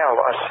even sell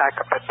a sack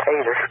of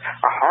potatoes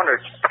 100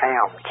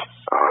 pounds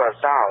for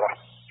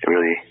 $1.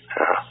 Really?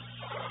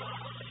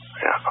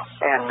 Yeah.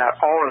 And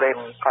only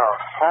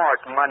hard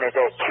money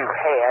that you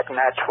had, and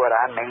that's what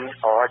I mean,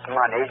 hard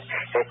money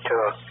that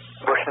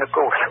was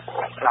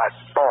negotiable, not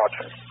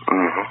bargain.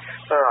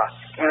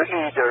 You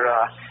either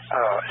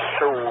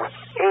sold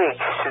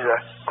eggs to the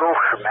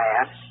grocery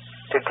man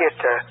to get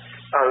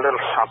a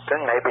little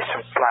something, maybe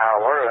some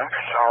flour or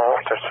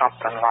salt or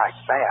something like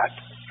that.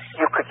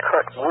 You could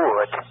cut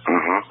wood.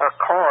 A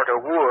cord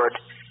of wood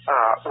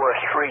was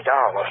 $3.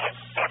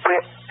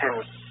 Split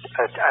and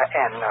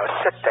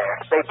sit there.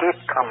 They did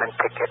come and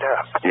pick it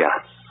up. Yeah.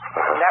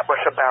 And that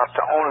was about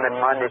the only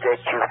money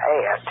that you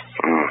had.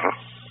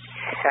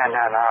 And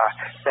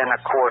then,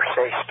 of course,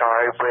 they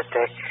started with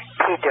the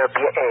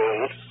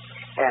PWA.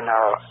 And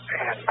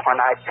when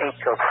I think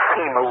of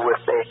FEMA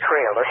with the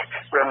trailers,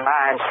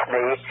 reminds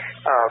me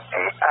of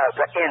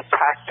the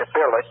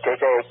impracticability.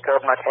 The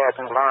government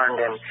hasn't learned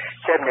in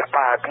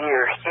 75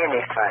 years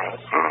anything.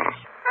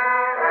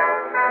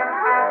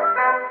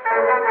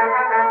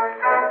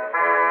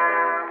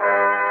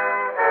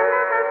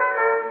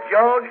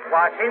 George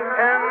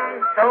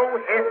Washington, so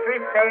history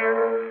says,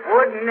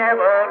 would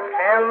never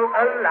tell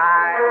a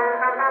lie.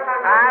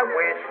 I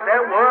wish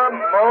there were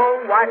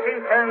more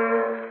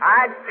Washingtons.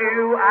 I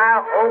do,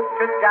 I hope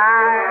to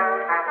die.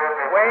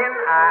 When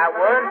I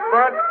was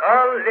but a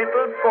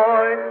little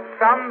boy,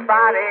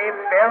 somebody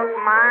felt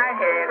my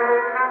head.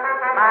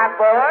 My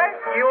boy,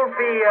 you'll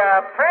be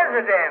a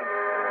president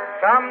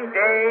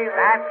someday,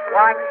 that's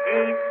what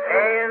he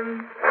said.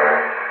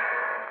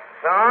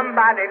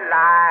 Somebody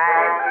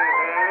lied.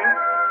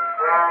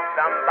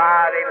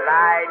 Somebody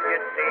lied, you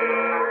see.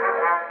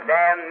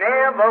 There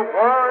never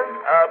was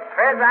a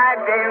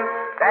president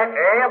that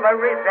ever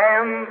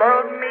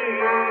resembled me.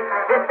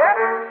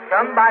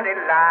 Somebody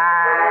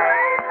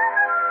lied,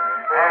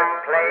 as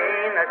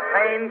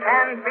plain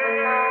can be.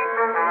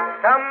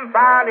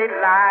 Somebody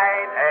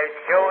lied, as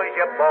sure as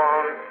you're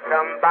born.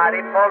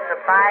 Somebody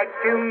falsified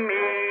to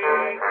me.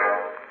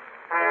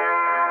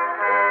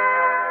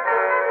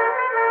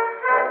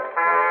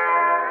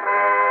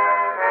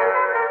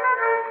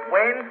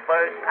 When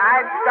first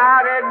I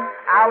started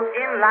out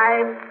in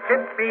life to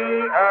be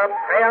a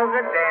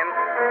president,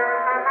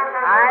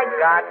 I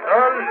got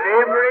a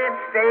livery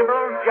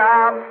stable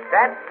job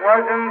that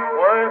wasn't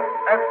worth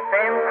a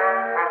cent.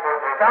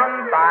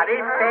 Somebody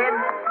said,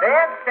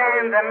 there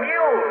stands a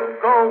mule,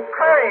 go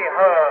curry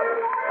her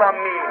for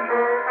me.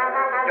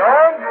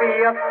 Don't be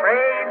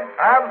afraid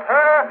of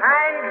her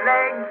hind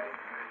legs,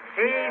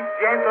 she's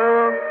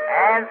gentle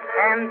as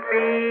can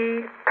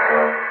be.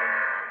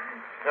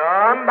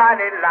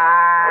 Somebody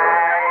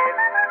lied,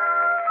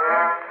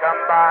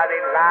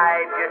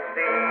 you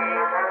see.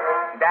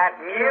 That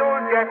mule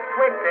just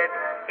twisted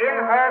in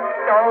her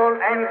stole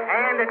and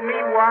handed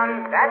me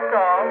one, that's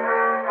all.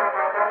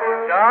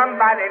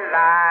 Somebody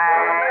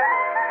lied.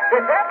 A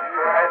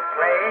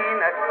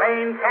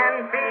slain can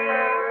be.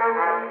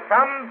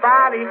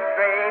 Somebody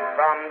strayed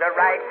from the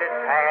righteous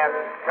path.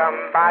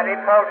 Somebody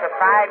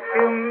falsified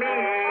to me.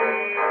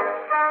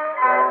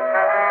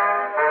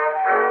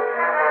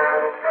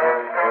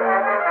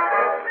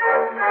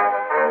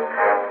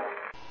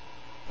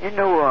 You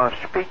know,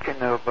 speaking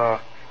of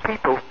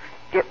people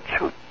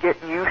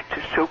getting used to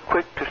so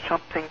quick to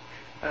something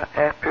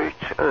after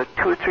it's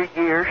 2 or 3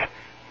 years.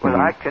 Well,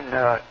 I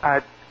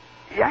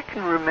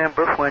can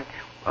remember when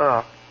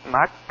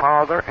my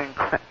father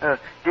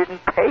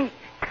didn't pay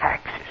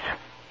taxes,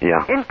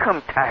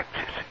 income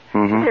taxes.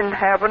 Mm-hmm. He didn't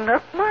have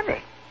enough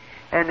money,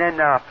 and then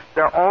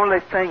the only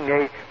thing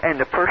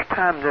the first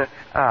time the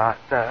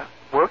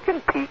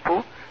working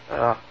people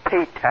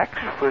paid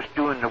taxes was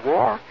during the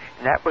war,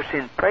 and that was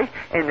in place,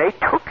 and they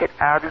took it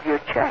out of your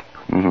check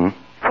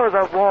for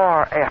the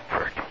war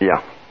effort.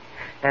 Yeah.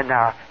 And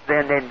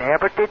then they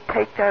never did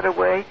take that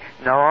away,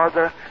 nor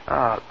the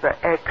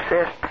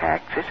excess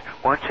taxes.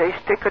 Once they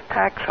stick a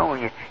tax on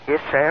you,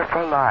 it's there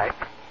for life,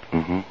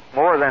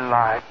 more than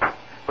life.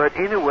 But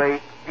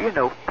anyway, you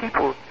know,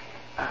 people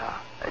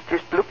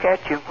just look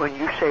at you when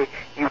you say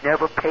you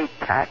never paid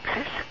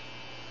taxes,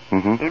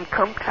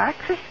 income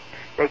taxes.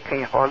 They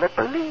can't hardly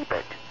believe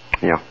it.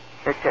 Yeah.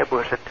 That there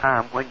was a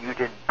time when you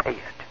didn't pay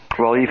it.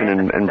 Well, even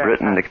in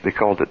Britain, they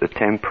called it the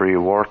temporary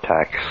war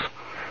tax.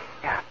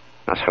 Yeah.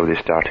 That's how they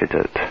started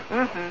it.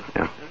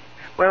 Yeah.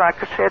 Well,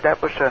 like I said,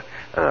 that was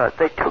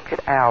they took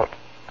it out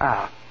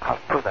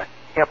for the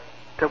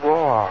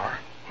war.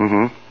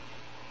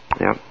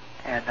 Yeah.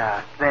 And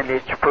then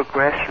it's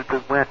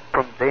progressively went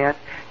from then,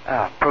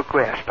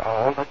 progressed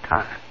all the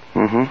time.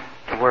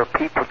 To where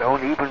people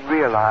don't even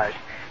realize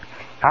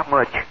how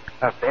much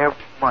of their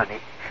money.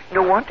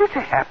 No wonder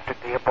they have to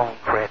live on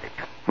credit.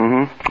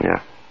 Yeah.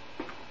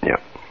 Yeah.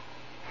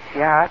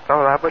 Yeah, I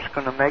thought I was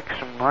going to make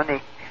some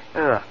money,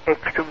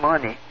 extra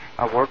money.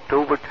 I worked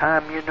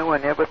overtime, you know,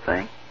 and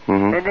everything.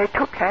 And they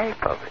took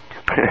half of it.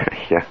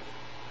 Yeah.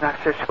 And I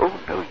says, oh,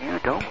 no, you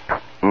don't.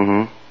 If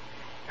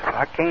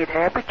I can't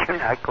have it, you're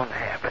not going to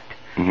have it.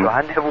 So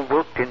I never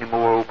worked any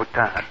more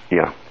overtime.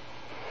 Yeah.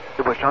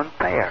 It was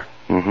unfair.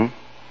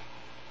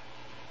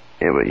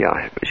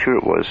 Yeah, sure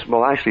it was.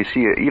 Well, actually,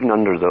 see, even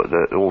under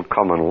the old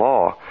common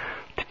law,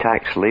 to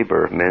tax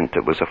labor meant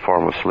it was a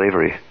form of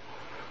slavery.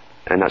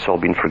 And that's all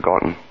been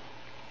forgotten,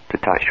 to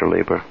tax your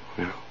labor.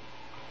 Yeah.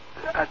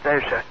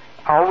 There's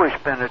always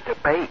been a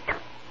debate.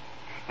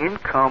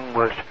 Income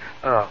was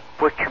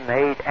what you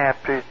made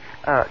after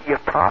your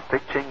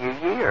profits in your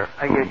year.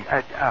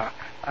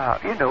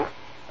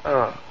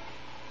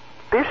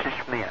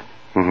 Businessmen.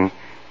 In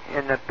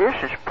the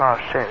business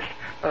process,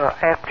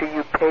 after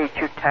you paid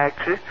your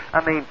taxes,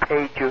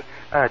 paid your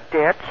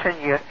debts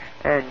and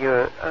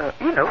your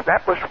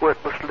that was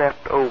what was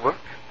left over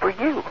for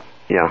you.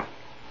 Yeah.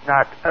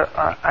 Not,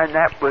 and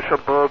that was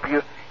above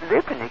your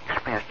living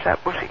expense.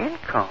 That was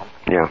income.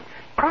 Yeah.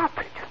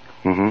 Profit.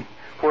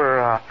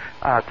 Where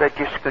they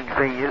just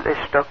conveniently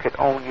stuck it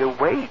on your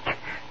wage.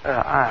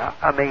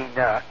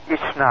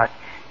 It's not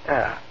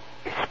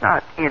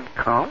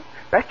income.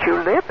 That's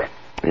your living.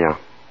 Yeah.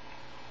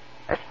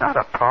 That's not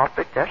a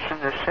profit. That's a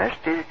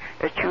necessity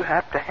that you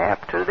have to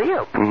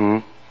live.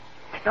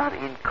 It's not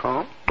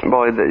income.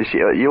 Well,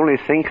 you only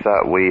think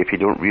that way if you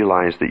don't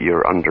realize that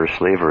you're under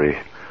slavery.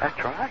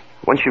 That's right.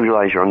 Once you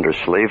realize you're under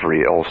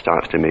slavery, it all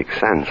starts to make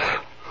sense.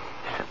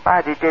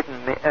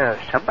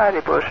 Somebody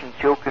wasn't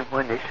joking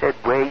when they said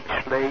wage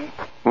slave.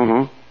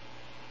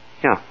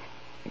 Yeah.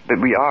 But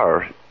we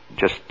are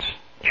just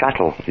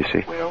chattel, you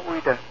see. Well,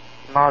 we're the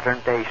modern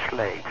day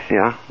slaves.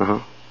 Yeah,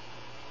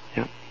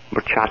 Yeah.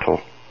 We're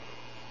chattel.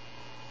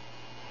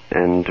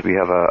 And we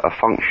have a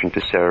function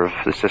to serve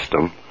the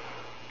system.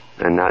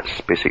 And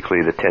that's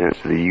basically the tenets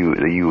of the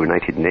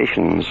United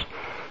Nations.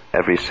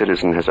 Every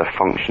citizen has a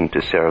function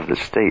to serve the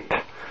state.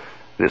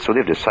 So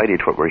they've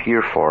decided what we're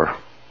here for.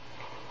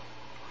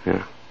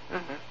 Yeah.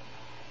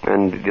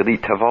 And the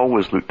elite have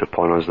always looked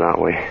upon us that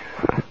way.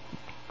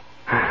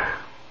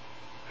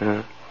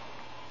 Yeah.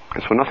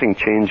 So nothing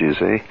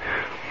changes, eh? No,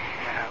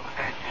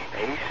 that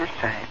stays the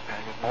same.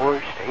 More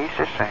stays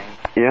the same.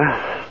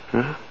 Yeah.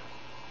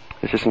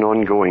 It's just an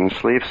ongoing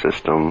slave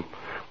system.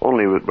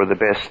 Only we're the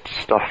best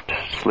stuffed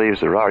slaves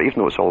there are, even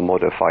though it's all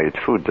modified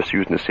food. They're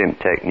using the same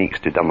techniques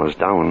to dumb us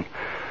down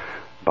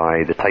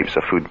by the types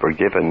of food we're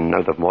given.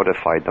 Now they've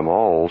modified them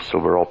all, so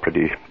we're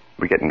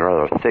getting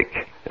rather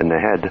thick in the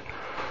head.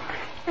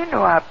 You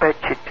know, I bet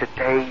you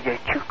today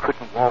that you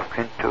couldn't walk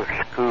into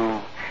a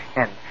school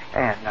and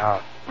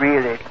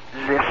really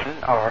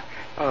listen or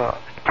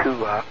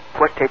to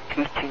what they're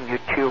teaching your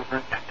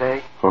children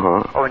today.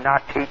 Or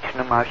not teaching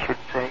them, I should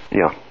say.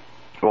 Yeah.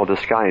 Well, the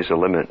sky's the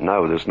limit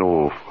now. There's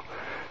no...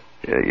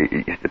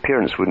 the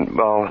parents wouldn't...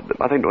 Well,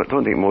 I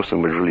don't think most of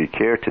them would really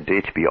care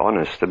today, to be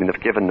honest. I mean,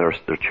 they've given their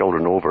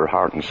children over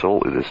heart and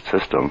soul to this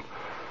system,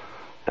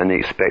 and they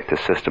expect the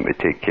system to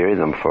take care of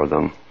them for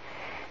them.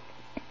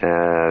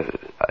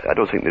 I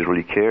don't think they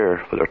really care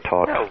what they're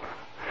taught. No.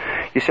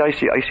 You see,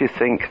 I used to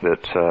think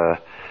that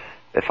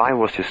if I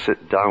was to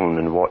sit down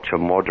and watch a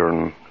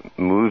modern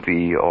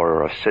movie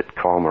or a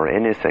sitcom or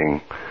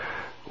anything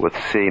with,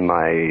 say,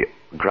 my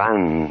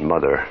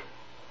grandmother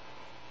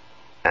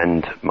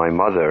and my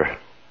mother,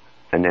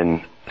 and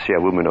then, say,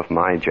 a woman of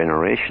my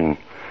generation,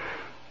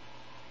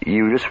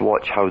 you just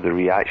watch how the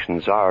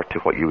reactions are to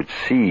what you would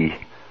see.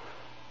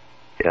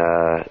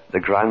 The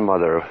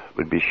grandmother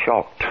would be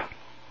shocked.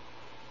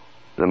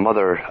 The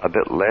mother a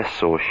bit less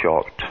so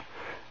shocked.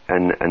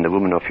 And the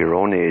woman of your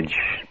own age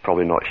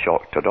probably not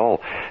shocked at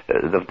all.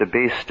 They've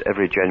debased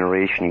every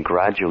generation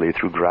gradually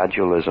through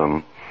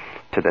gradualism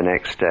to the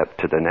next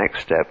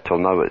step, till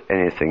now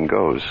anything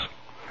goes.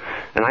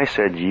 And I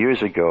said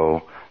years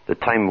ago, the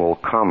time will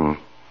come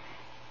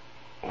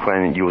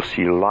when you'll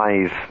see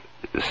live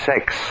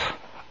sex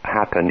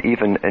happen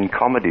even in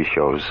comedy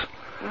shows.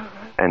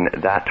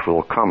 And that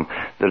will come.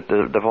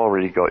 They've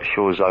already got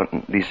shows out,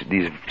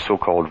 these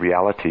so-called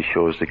reality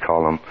shows, they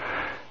call them.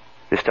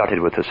 They started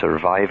with a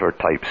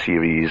Survivor-type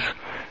series,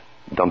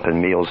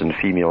 dumping males and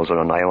females on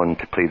an island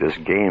to play this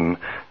game,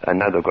 and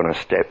now they're going to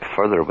step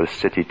further with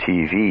City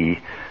TV.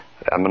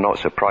 I'm not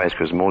surprised,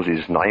 because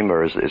Moses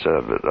Naimer is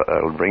a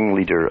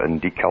ringleader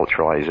in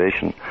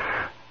deculturalization.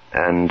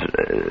 And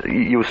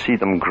you'll see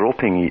them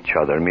groping each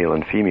other, male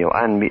and female,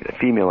 and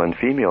female and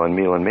female, and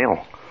male and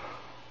male.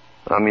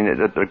 I mean,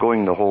 they're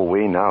going the whole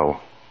way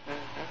now.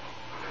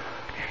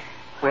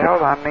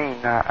 Well, I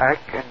mean,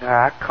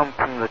 I come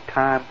from the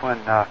time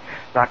when,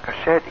 like I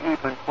said,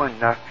 even when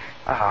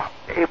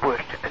it was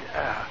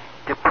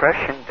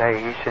Depression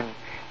days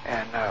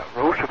and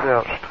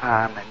Roosevelt's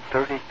time in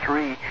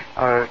 '33,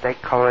 or they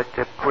call it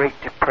the Great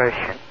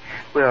Depression.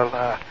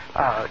 Well,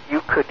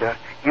 you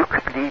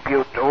could leave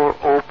your door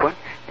open,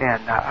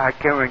 and I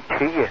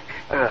guarantee you,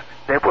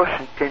 there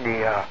wasn't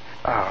any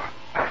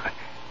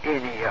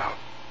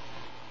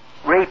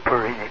rape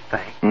or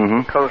anything,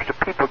 because the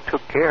people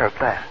took care of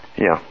that.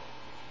 Yeah.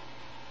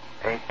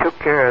 They took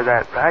care of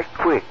that right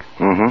quick.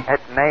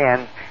 That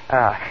man,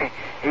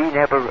 he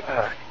never,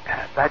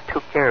 that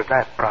took care of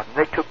that problem.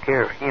 They took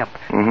care of him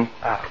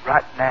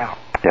right now,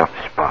 on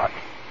the spot.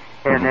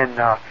 And then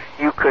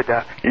you could...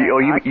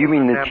 you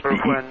mean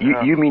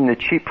the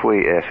cheap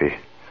way, Effie?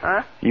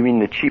 Huh? You mean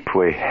the cheap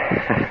way?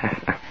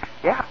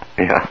 Yeah.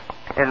 Yeah.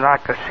 And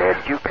like I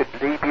said, you could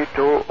leave your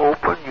door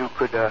open. You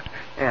could,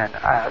 and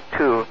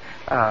to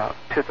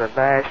the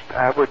last,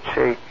 I would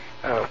say,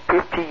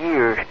 50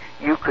 years,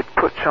 you could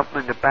put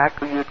something in the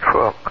back of your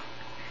truck,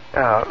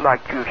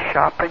 like you're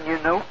shopping, you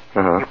know.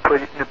 You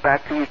put it in the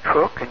back of your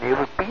truck, and it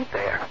would be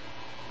there.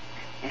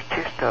 It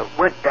just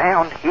went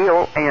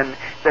downhill. And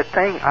the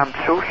thing I'm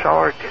so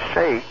sorry to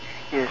say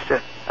is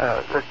that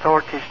the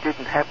authorities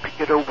didn't have to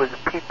get over the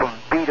people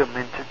and beat them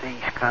into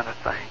these kind of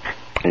things.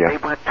 Yeah. They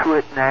went to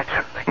it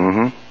naturally.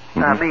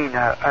 I mean, in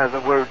other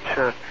words,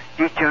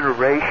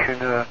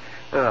 degeneration,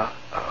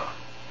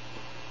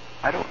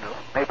 I don't know.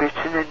 Maybe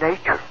it's in the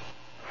nature.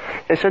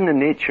 It's in the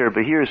nature,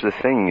 but here's the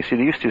thing. You see,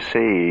 they used to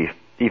say,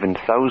 even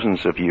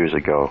thousands of years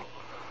ago,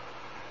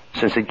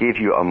 since it gave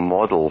you a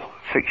model,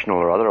 fictional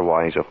or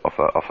otherwise,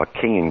 of a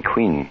king and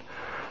queen,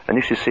 and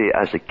they used to say,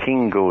 as the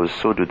king goes,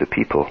 so do the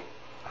people.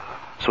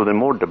 So the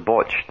more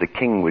debauched the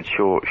king would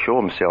show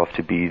himself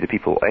to be, the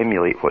people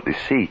emulate what they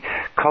see.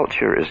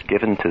 Culture is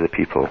given to the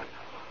people.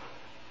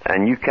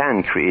 And you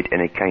can create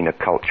any kind of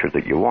culture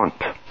that you want.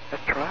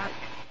 That's right.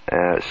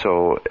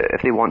 So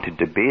if they want to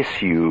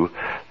debase you,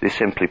 they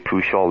simply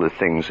push all the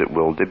things that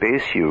will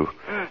debase you.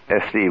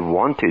 If they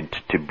wanted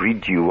to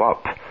breed you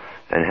up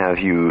and have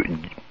you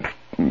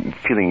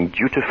feeling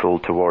dutiful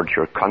towards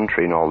your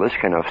country and all this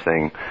kind of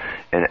thing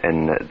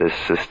in this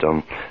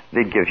system,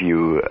 they'd give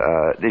you,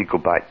 they'd go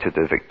back to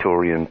the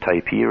Victorian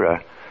type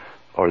era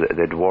or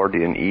the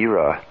Edwardian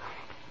era,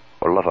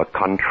 or love a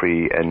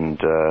country and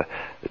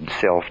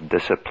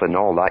self-discipline,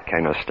 all that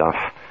kind of stuff,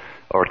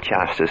 or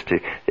chastity.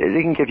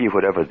 They can give you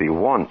whatever they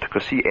want,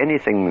 because see,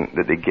 anything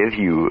that they give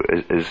you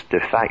is de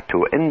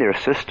facto in their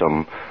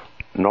system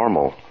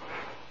normal.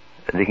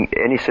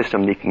 Any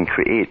system they can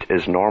create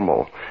is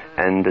normal.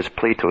 And as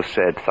Plato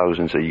said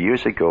thousands of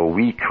years ago,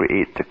 we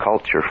create the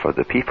culture for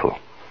the people.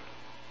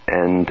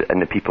 And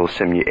the people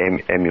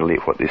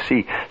emulate what they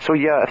see. So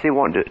yeah, if they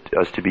want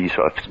us to be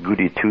sort of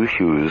goody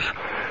two-shoes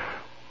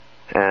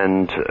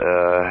and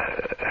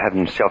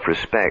having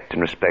self-respect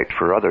and respect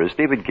for others,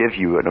 they would give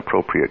you an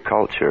appropriate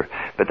culture.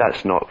 But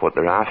that's not what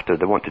they're after.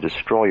 They want to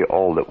destroy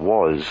all that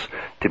was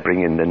to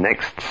bring in the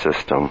next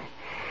system,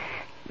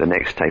 the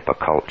next type of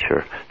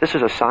culture. This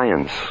is a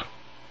science.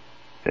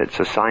 It's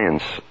a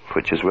science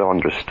which is well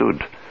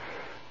understood,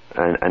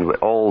 and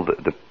with all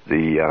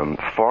the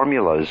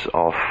formulas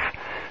of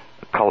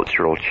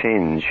cultural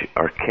change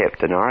are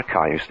kept in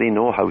archives. They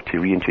know how to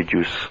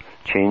reintroduce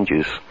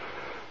changes.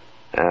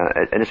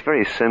 And it's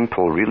very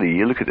simple, really.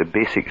 You look at the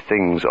basic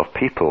things of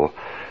people,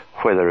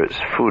 whether it's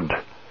food,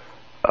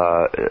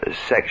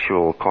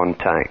 sexual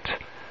contact,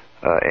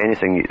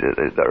 anything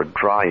that are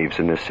drives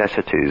and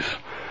necessities,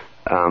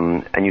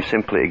 and you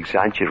simply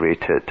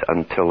exaggerate it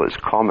until it's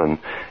common,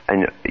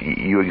 and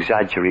you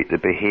exaggerate the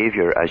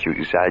behavior as you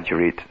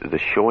exaggerate the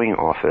showing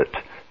of it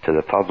to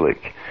the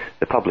public.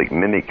 The public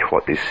mimic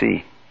what they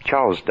see.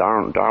 Charles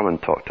Darwin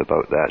talked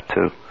about that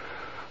too,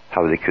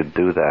 how they could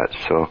do that.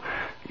 So,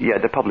 yeah,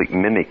 the public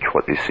mimic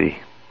what they see.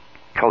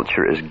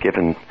 Culture is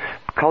given.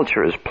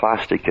 Culture is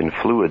plastic and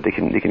fluid. They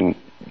can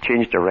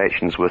change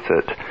directions with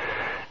it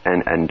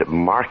and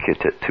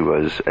market it to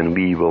us, and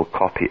we will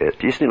copy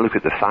it. You just need to look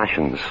at the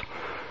fashions.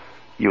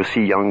 You'll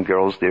see young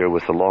girls there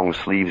with the long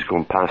sleeves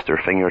going past their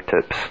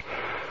fingertips,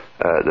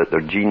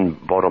 their jean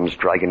bottoms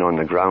dragging on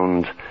the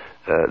ground,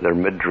 their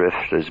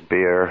midriff is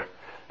bare,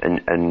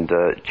 and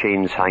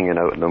chains hanging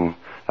out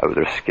of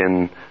their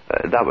skin.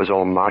 That was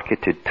all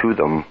marketed to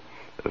them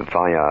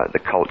via the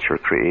culture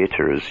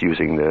creators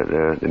using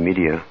the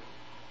media.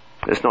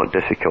 It's not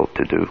difficult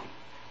to do.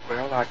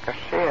 Well, like I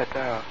said,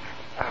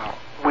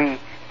 we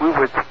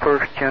were the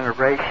first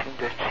generation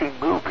to see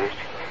movies,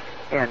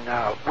 and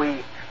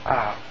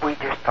we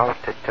just thought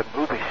that the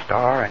movie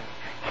star and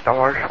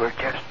stars were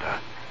just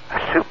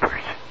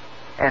supers,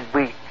 and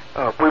we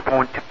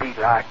wanted to be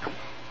like them.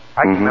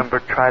 I can remember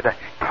trying to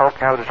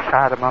talk out the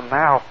side of my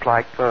mouth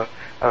like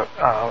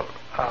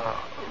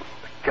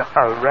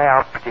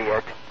Ralph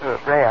did.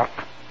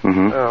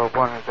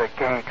 One of the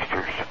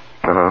gangsters.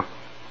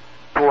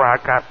 Boy, I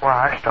got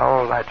wise to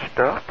all that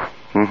stuff.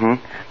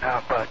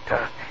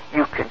 But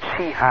you can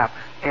see how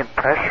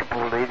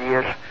impressible it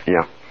is.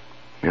 Yeah.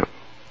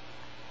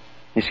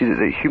 You see,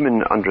 the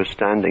human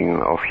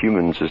understanding of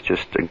humans is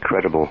just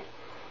incredible.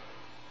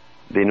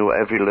 They know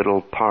every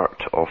little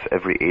part of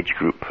every age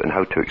group and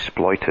how to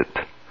exploit it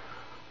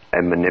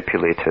and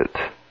manipulate it,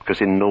 because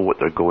they know what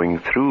they're going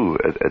through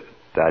at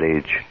that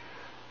age.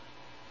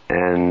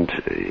 And,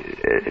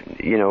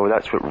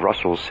 that's what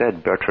Russell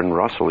said, Bertrand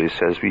Russell. He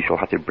says we shall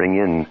have to bring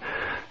in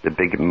the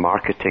big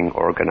marketing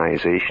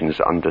organizations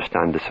that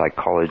understand the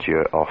psychology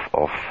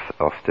of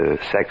the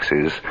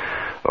sexes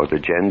or the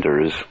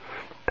genders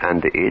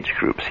and the age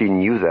groups. He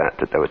knew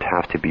that would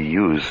have to be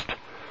used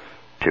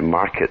to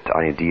market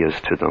ideas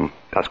to them.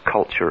 That's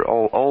culture.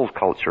 All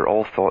culture,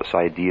 all thoughts,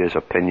 ideas,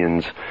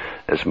 opinions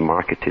is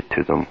marketed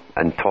to them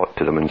and taught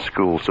to them in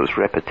school. So it's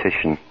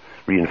repetition,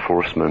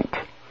 reinforcement.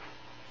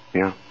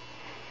 Yeah.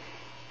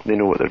 They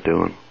know what they're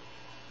doing.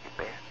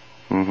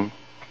 And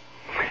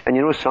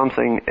you know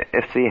something?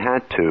 If they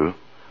had to,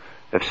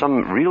 if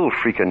some real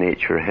freak of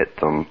nature hit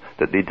them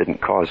that they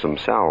didn't cause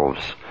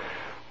themselves,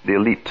 the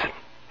elite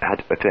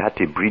if they had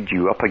to breed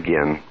you up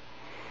again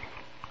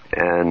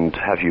and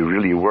have you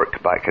really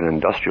work back in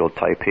industrial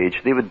type age,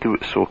 they would do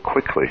it so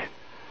quickly.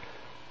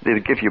 They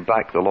would give you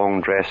back the long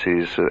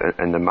dresses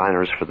and the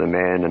manners for the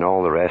men and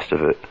all the rest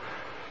of it,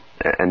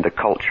 and the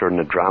culture and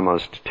the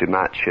dramas to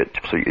match it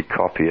so you could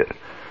copy it,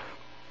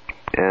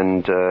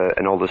 and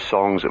all the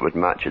songs that would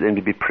match it. Then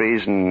they'd be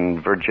praising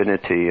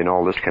virginity and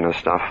all this kind of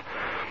stuff,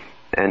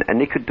 and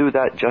they could do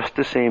that just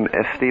the same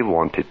if they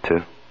wanted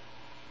to,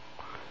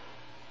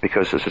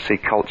 because, as I say,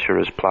 culture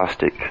is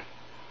plastic,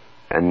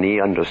 and they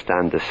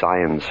understand the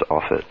science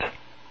of it.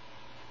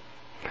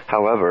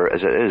 However,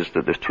 as it is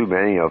that there's too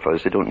many of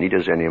us, they don't need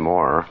us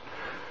anymore,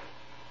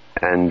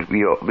 and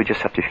we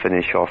just have to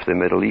finish off the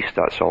Middle East.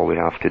 That's all we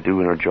have to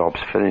do, and our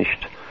job's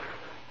finished.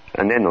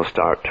 And then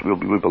we'll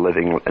be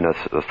living in a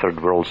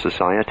third world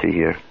society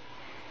here.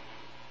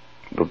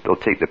 They'll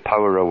take the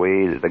power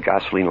away. The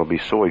gasoline will be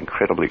so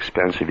incredibly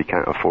expensive you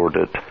can't afford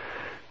it.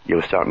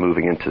 You'll start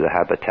moving into the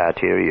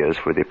habitat areas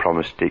where they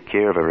promise to take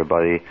care of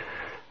everybody,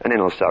 and then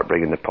they'll start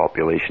bringing the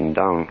population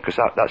down, because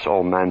that's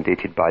all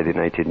mandated by the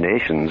United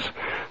Nations,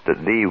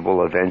 that they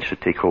will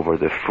eventually take over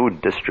the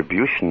food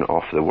distribution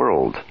of the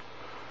world,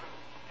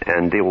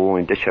 and they will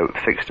only dish out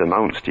fixed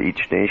amounts to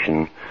each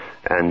nation,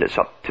 and it's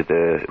up to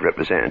the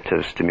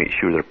representatives to make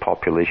sure their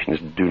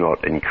populations do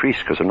not increase,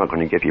 because they're not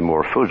going to give you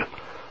more food.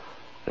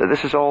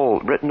 This is all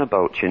written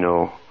about,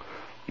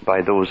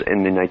 by those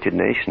in the United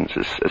Nations.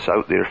 It's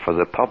out there for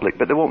the public,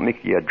 but they won't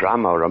make you a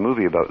drama or a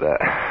movie about that.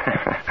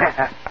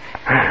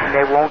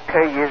 They won't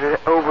tell you the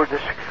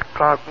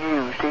over-the-clock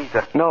news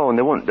either. No, and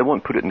they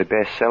won't put it in the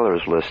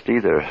bestsellers list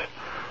either,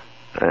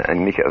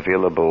 and make it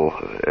available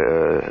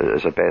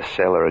as a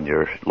bestseller in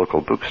your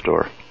local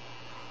bookstore.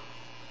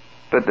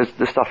 But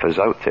the stuff is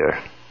out there,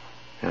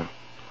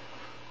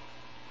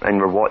 and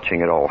we're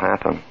watching it all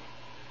happen.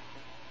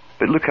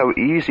 But look how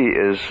easy it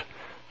is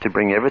to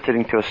bring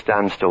everything to a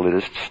standstill. It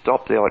is to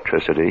stop the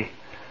electricity,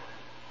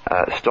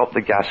 stop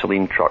the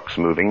gasoline trucks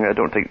moving. I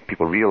don't think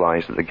people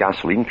realize that the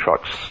gasoline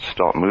trucks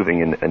stopped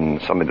moving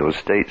in some of those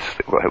states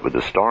that got hit with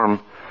the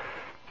storm,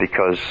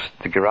 because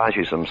the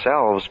garages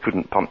themselves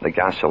couldn't pump the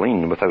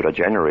gasoline without a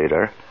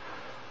generator.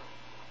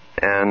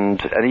 And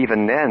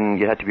even then,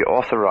 you had to be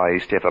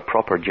authorized to have a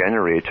proper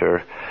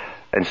generator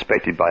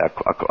inspected by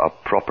a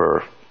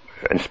proper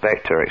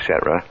inspector,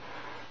 etc.,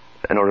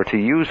 in order to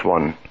use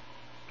one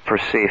for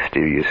safety,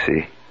 you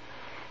see.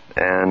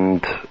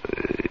 And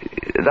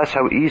that's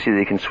how easy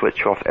they can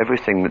switch off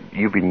everything that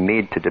you've been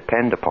made to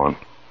depend upon.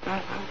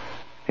 Mm-hmm.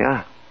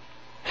 Yeah.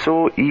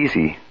 So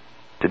easy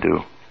to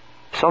do.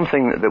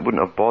 Something that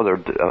wouldn't have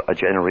bothered a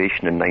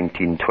generation in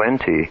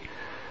 1920,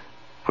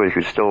 where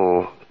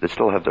they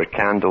still have their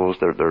candles,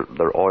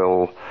 their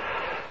oil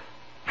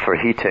for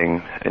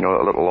heating, a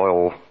little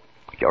oil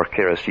or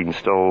kerosene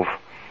stove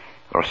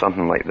or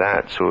something like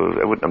that, so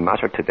it wouldn't have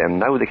mattered to them.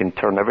 Now they can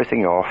turn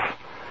everything off.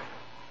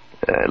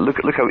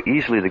 Look how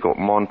easily they got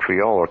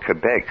Montreal or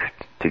Quebec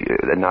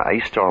in that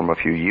ice storm a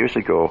few years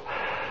ago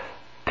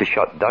to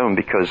shut down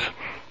because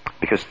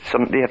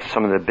they have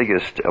some of the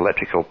biggest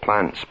electrical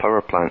plants,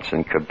 power plants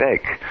in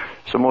Quebec,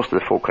 so most of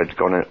the folk had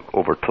gone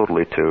over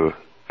totally to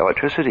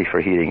electricity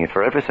for heating and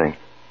for everything.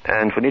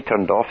 And when they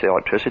turned off the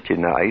electricity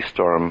in that ice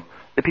storm,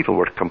 the people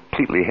were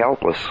completely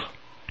helpless,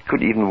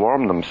 couldn't even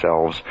warm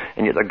themselves,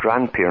 and yet their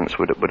grandparents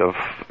would have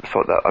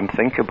thought that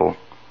unthinkable.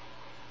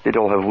 They'd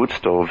all have wood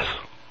stoves.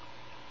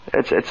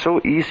 It's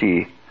so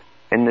easy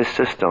in this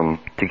system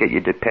to get you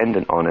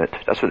dependent on it.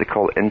 That's what they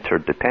call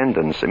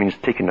interdependence. It means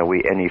taking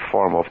away any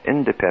form of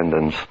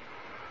independence.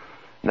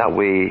 That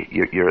way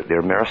you're at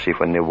their mercy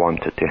when they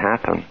want it to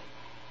happen.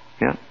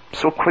 Yeah.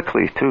 So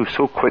quickly too,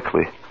 so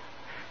quickly.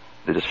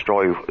 They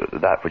destroy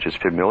that which is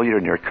familiar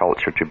in your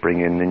culture to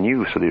bring in the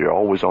new, so that you're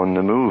always on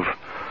the move.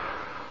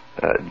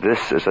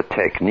 This is a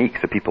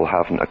technique that people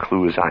haven't a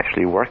clue is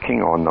actually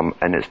working on them,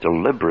 and it's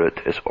deliberate,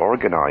 it's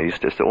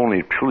organized, it's the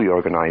only truly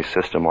organized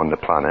system on the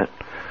planet.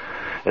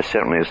 It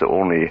certainly is the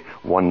only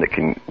one that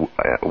can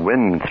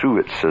win through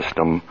its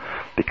system,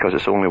 because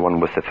it's the only one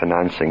with the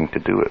financing to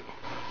do it.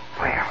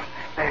 Well,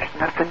 there's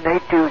nothing they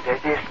do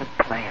that isn't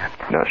planned.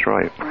 That's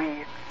right.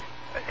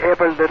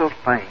 Every little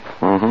thing.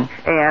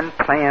 Mm-hmm. And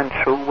planned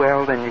so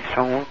well in its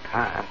own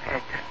time.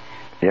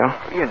 Yeah.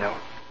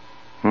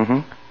 Mm-hmm.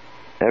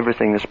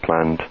 Everything is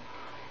planned.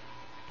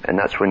 And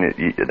that's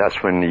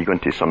when you go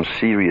into some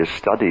serious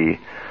study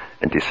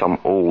into some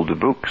old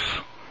books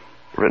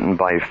written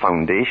by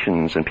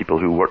foundations and people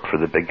who work for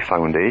the big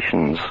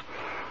foundations.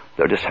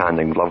 They're just hand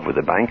in glove with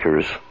the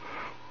bankers.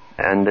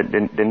 And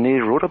then they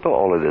wrote about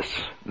all of this.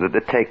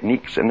 The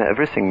techniques and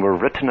everything were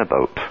written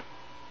about.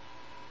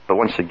 But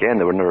once again,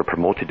 they were never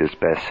promoted as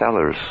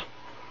bestsellers.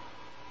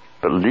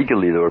 But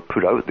legally, they were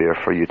put out there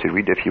for you to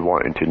read if you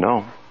wanted to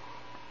know.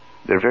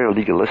 They're very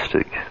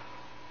legalistic.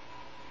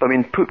 I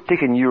mean,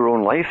 taking your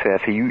own life,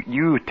 Effie,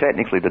 you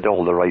technically did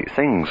all the right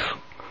things,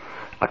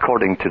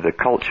 according to the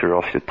culture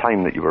of the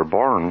time that you were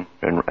born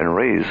and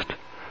raised.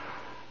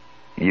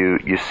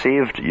 You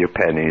saved your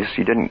pennies.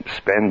 You didn't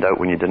spend out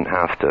when you didn't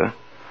have to.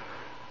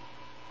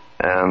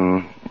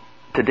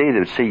 Today they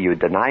would say you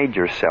denied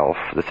yourself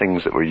the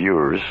things that were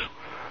yours,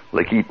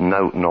 like eating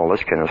out and all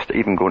this kind of stuff,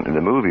 even going to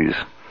the movies.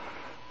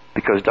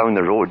 Because down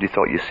the road you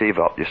thought you save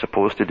up, you're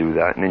supposed to do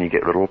that, and then you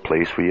get a little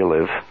place where you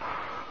live.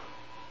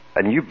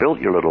 And you built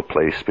your little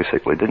place,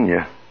 basically, didn't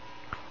you?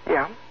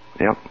 Yeah.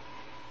 Yep.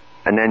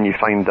 And then you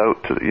find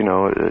out,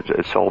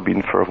 it's all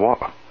been for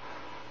what?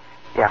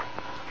 Yeah.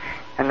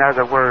 In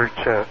other words,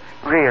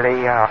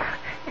 really,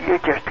 you're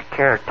just a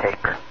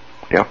caretaker.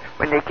 Yeah.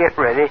 When they get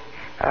ready,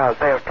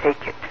 they'll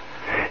take it.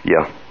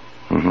 Yeah.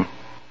 Mm-hmm.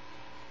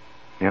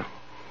 Yeah.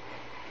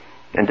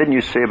 And didn't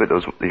you say about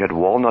those, you had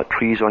walnut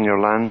trees on your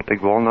land,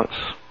 big walnuts?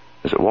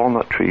 Is it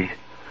walnut tree?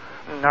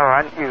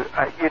 No,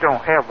 you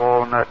don't have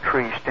walnut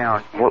trees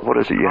down here. What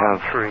is it you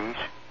have? Trees.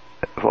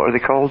 What are they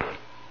called?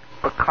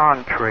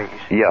 Pecan trees.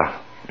 Yeah.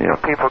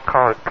 People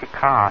call it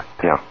pecan.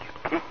 Yeah.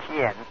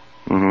 Pecan.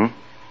 Mm-hmm.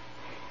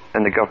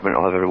 And the government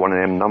will have every one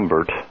of them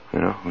numbered,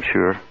 I'm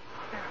sure,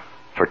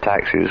 for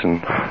taxes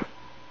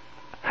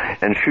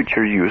and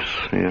future use,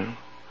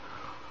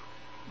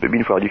 But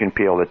meanwhile, you can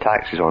pay all the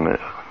taxes on it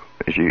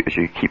as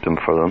you keep them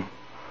for them.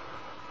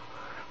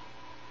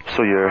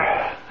 So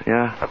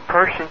a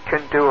person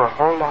can do a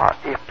whole lot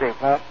if they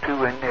want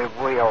to and they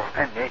will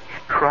and they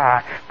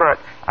try. But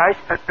I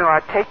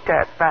take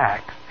that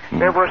back. Mm-hmm.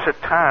 There was a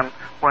time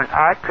when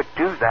I could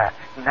do that.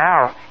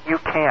 Now you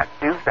can't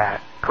do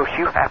that because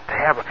you have to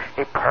have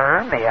a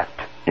permit.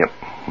 Yep.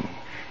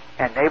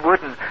 And they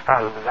wouldn't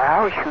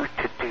allow you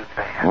to do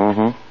that.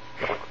 Mm-hmm.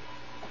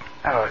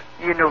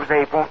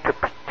 They want to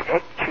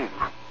protect you.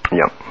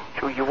 Yep.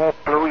 So you won't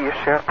blow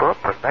yourself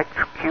up or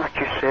electrocute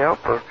yourself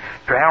or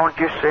drown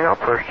yourself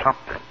or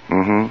something.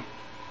 Mm-hmm.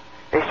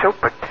 They're so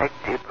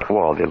protective.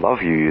 Well, they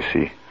love you, you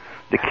see.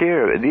 They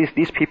care.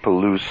 These people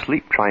lose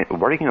sleep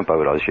worrying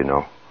about us,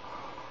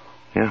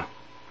 Yeah.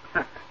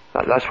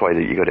 That's why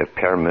you got to have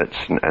permits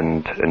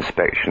and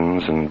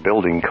inspections and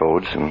building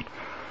codes and,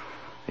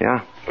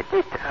 yeah.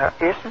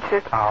 Isn't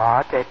it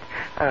odd that,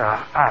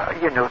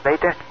 they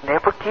just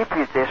never give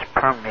you this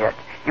permit.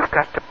 You've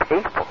got to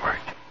pay for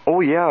it.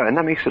 Oh, yeah, and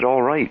that makes it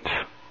all right.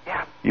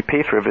 Yeah. You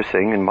pay for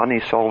everything, and money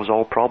solves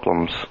all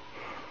problems.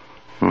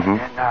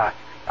 And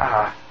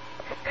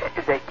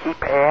they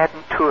keep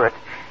adding to it.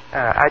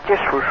 I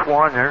just was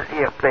wondering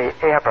if they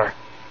ever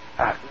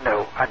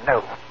know.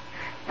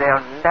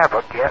 They'll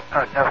never get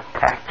enough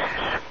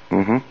taxes.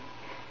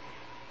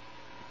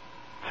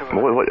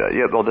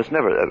 Well, there's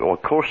never. Well,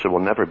 of course, there will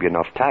never be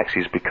enough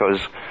taxes because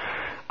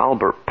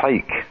Albert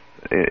Pike,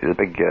 the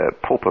big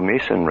Pope of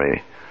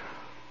Masonry,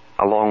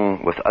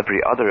 along with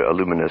every other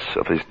illuminist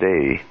of his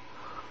day,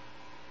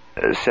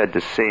 said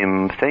the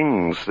same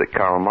things that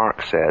Karl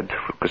Marx said,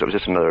 because it was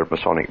just another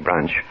Masonic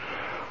branch,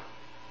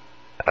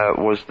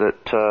 was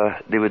that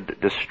they would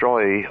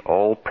destroy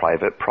all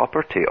private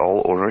property,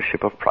 all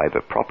ownership of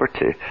private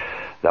property.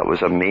 That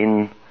was a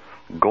main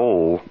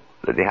goal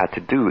that they had to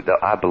do. The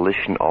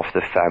abolition of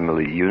the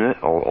family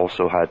unit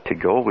also had to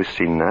go. We've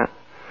seen that.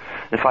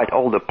 In fact,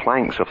 all the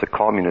planks of the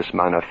Communist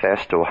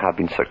Manifesto have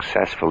been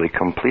successfully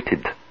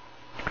completed.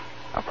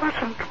 I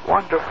wasn't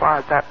wondering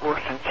why that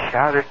wasn't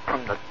shouted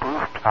from the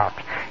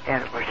rooftops,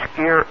 and it was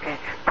scary,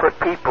 put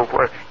people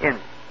were in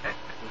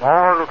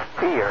moral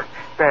fear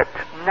that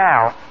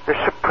now the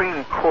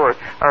Supreme Court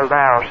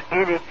allows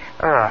any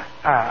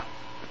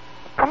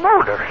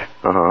promoters,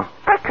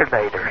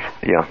 speculators,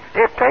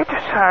 if they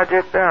decide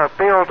to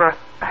build a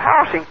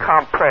housing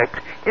complex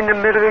in the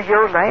middle of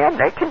your land,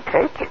 they can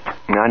take it.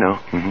 I know.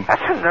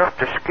 That's enough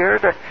to scare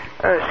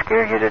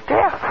you to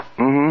death.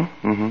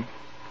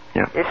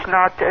 Yeah. It's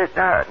not the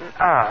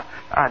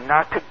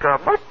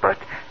government, but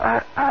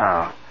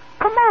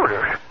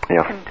promoters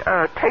can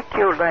take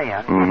your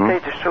land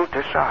if they so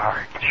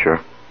desire. Sure.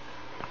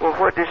 Well,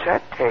 what does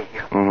that tell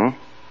you?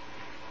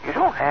 You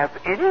don't have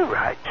any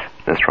rights.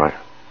 That's right.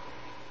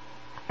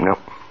 No,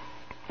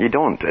 you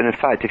don't. And in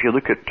fact, if you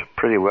look at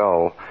pretty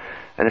well,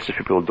 and this is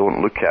what people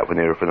don't look at when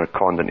they're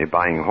conned into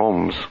buying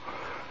homes,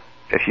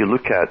 if you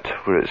look at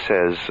where it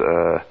says,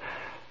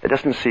 it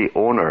doesn't say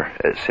owner,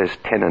 it says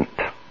tenant.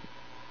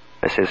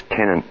 It says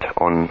tenant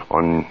on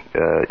when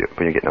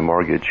you're getting a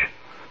mortgage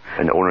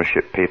and the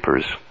ownership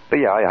papers. But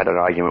yeah, I had an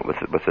argument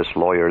with this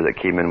lawyer that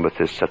came in with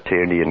this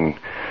Saturnalian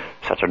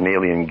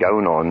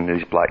gown on,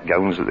 these black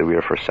gowns that they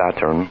wear for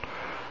Saturn.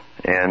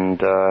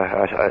 And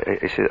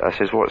I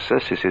says, what's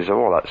this? He says,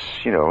 oh, that's,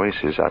 he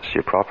says, that's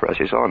your property. I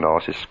says, oh no,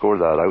 I says, score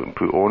that out and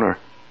put owner.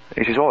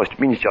 He says, oh, it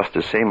means just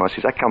the same. I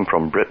says, I come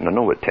from Britain, I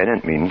know what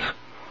tenant means.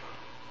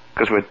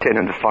 Because we're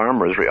tenant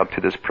farmers right up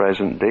to this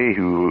present day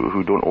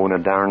who don't own a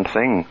darn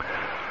thing.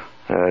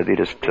 They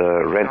just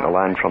rent the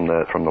land from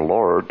the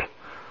Lord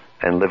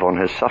and live on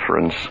his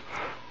sufferance.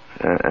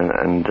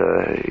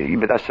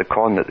 But that's the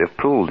con that they've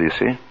pulled, you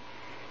see.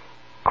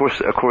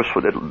 Of course,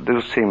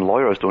 those same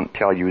lawyers don't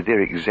tell you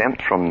they're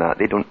exempt from that.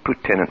 They don't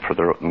put tenant for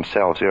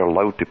themselves. They're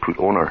allowed to put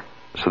owner,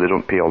 so they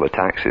don't pay all the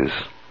taxes.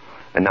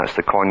 And that's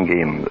the con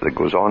game that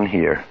goes on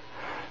here.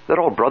 They're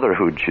all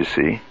brotherhoods, you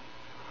see.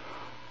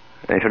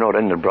 And if you're not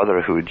in the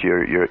brotherhood,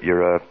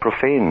 you're a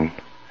profane.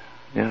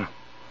 Yeah.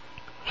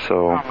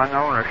 So. Common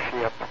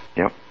ownership.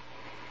 Yep.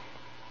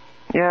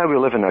 Yeah, we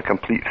live in a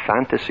complete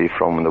fantasy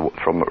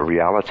from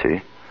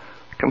reality.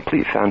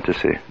 Complete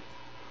fantasy.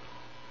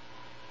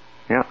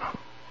 Yeah.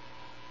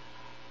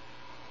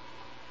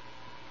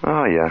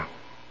 Oh, yeah.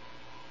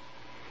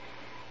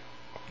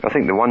 I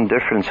think the one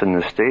difference in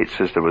the States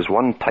is there was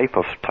one type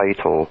of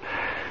title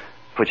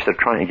which they're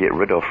trying to get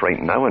rid of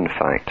right now, in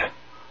fact.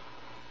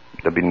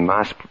 They've been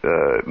mass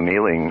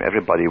mailing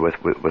everybody with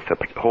the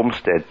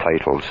homestead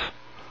titles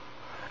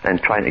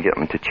and trying to get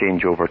them to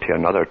change over to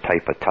another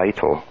type of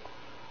title.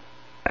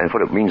 And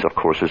what it means, of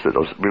course, is that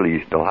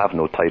they'll have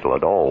no title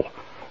at all,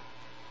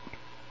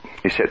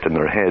 except in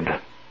their head,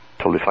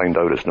 till they find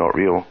out it's not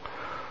real.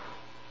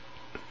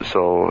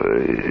 So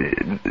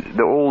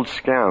the old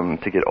scam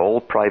to get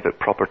all private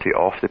property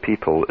off the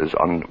people is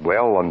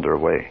well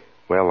underway.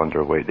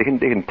 They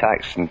can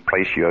tax and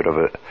price you out of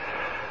it.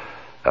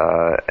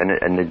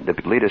 And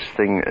the latest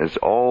thing is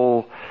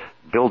all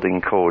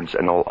building codes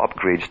and all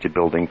upgrades to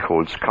building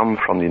codes come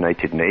from the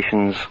United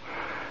Nations.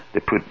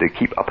 They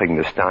keep upping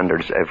the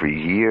standards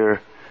every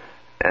year,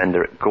 and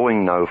they're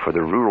going now for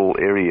the rural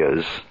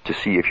areas to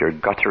see if your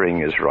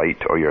guttering is right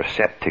or your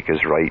septic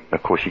is right.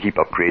 Of course, you keep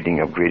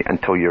upgrading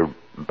until you're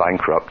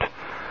bankrupt,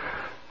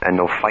 and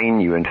they'll fine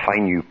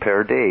you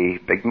per day,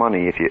 big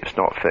money if it's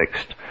not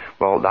fixed.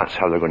 Well, that's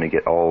how they're going to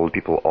get all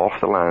people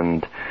off the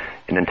land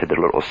and into their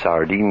little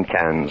sardine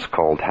cans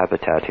called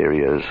habitat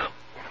areas.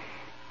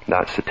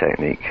 That's the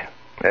technique.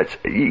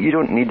 You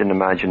don't need an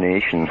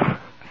imagination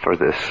for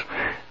this,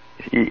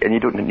 and you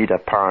don't need a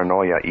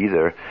paranoia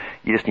either.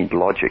 You just need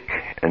logic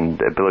and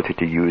the ability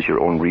to use your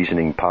own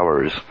reasoning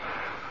powers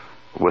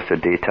with the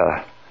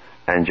data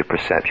and your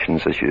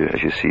perceptions as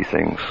you see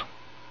things.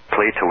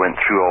 Plato went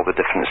through all the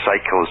different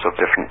cycles of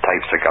different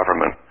types of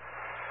government,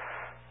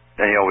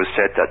 and he always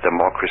said that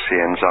democracy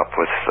ends up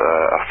with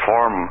a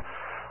form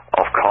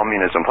of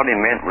communism. What he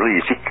meant really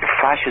is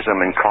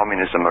fascism and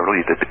communism are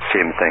really the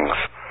same things.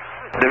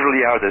 They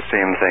really are the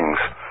same things,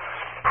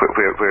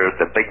 where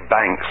the big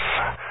banks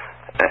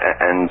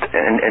and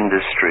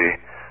industry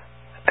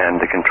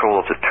and the control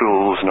of the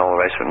tools and all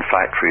the rest of it in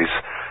factories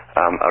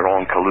are all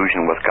in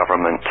collusion with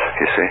government,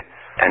 you see.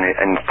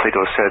 And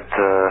Plato said,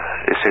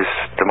 it says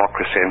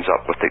democracy ends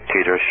up with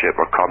dictatorship,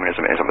 or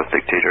communism ends up with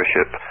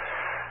dictatorship.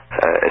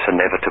 It's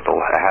inevitable.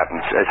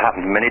 It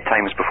happened many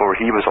times before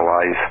he was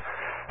alive,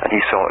 and he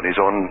saw it in his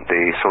own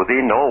day. So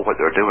they know what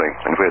they're doing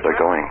and where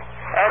they're going.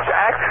 And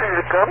actually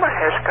the government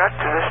has got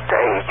to the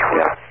stage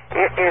where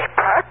it is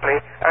partly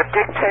a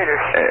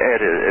dictatorship.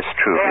 It is. It's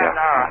true, And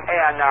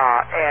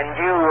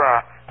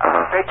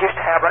they just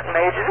haven't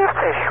made it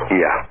official.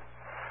 Yeah.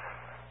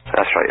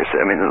 That's right.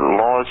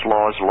 Laws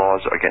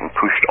are getting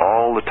pushed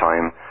all the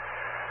time,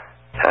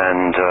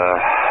 and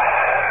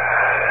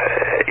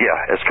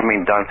it's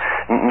coming down.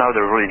 Now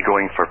they're really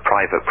going for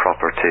private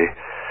property,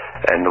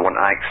 and they want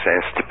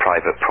access to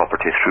private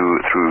property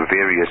through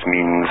various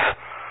means,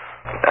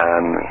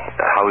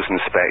 house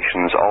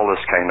inspections, all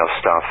this kind of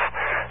stuff,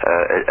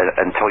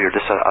 until you're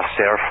just a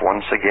serf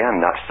once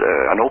again. That's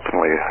and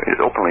openly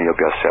you'll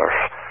be a serf.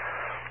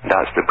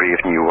 That's the brave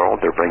new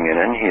world they're bringing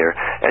in here.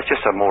 It's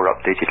just a more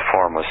updated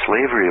form of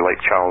slavery, like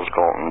Charles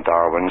Galton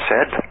Darwin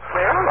said.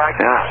 Well,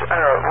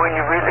 when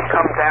you really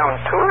come down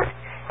to it,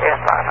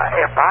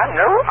 if I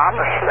know I'm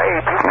a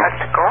slave, you got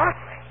to guard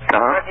me.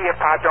 But if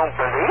I don't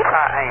believe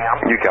I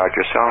am, you guard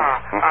yourself.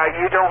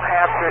 You don't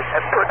have to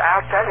put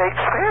out that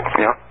expense.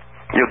 Yeah,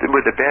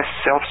 we're the best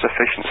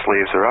self-sufficient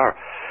slaves there are.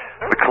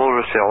 We clothe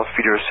ourselves,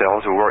 feed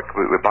ourselves, we work,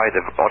 we buy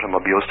the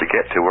automobiles to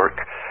get to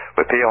work.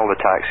 We pay all the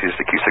taxes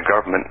that keeps the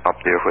government up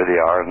there where they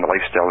are and the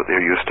lifestyle that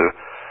they're used to.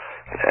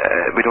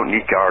 We don't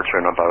need guards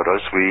around about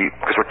us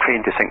because we're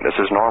trained to think this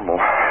is normal.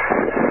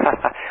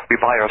 We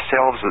buy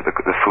ourselves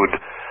the food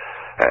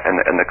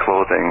and the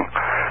clothing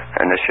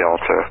and the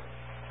shelter,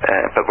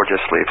 but we're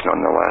just slaves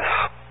nonetheless.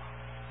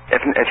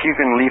 If you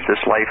can leave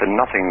this life and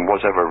nothing was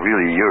ever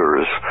really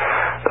yours,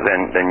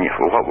 then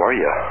what were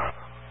you?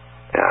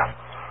 Yeah.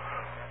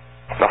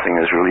 Nothing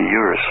is really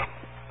yours.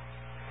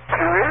 If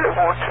you really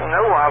want to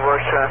know, I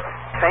was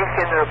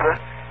thinking of the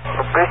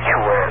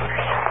obituaries.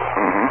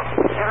 Mm-hmm.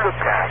 You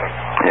look at it.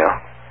 Yeah.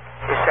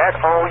 Is that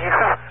all you?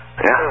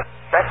 Yeah.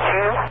 That's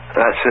you?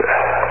 That's it.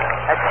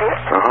 That's it?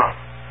 Uh-huh.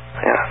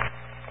 Yeah.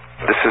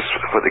 This is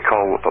what they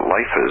call what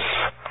life is.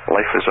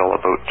 Life is all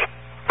about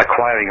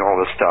acquiring all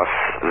the stuff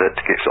that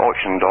gets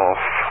auctioned off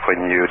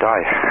when you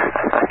die.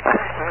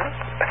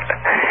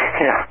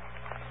 Yeah.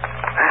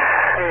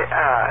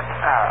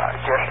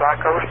 Just like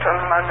I was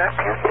telling my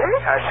nephew today,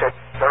 I said,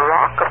 the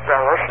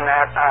Rockefellers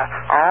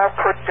all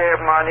put their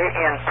money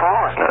in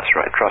funds. That's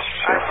right,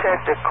 trusts. I said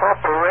the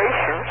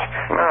corporations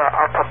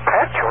are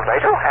perpetual.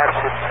 They don't have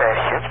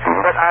successions.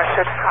 But I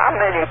said, how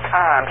many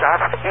times,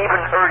 I've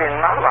even heard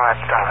in my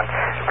lifetime,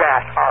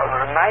 that a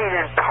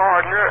remaining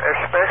partner,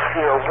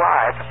 especially a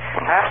wife,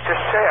 has to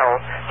sell.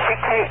 She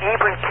can't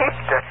even keep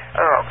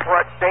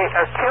what they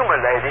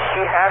accumulated.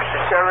 She has to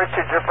sell it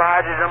to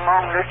divide it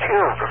among the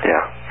children.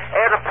 Yeah.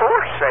 At a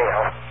forced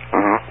sale.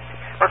 Mm-hmm.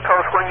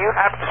 Because when you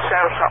have to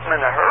sell something in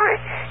a hurry,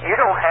 you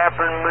don't have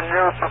the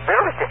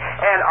maneuverability.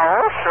 And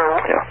also,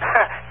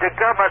 the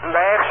government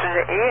laughs in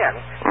the end.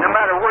 No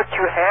matter what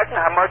you had and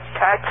how much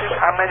taxes,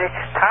 how many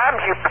times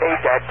you paid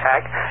that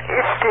tax,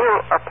 it's still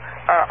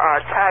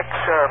a tax.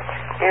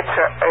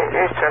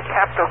 It's a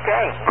capital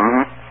gain.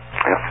 Mm-hmm.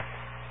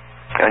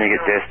 Yeah. And you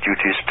get death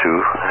duties too.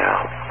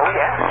 Yeah. Oh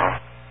yeah.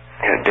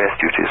 Yeah, death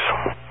duties.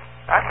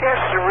 I guess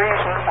the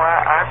reason why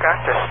I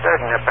got to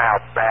studying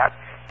about that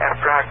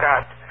after I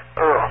got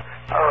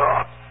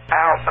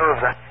out of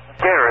the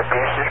dairy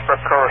business,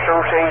 because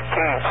those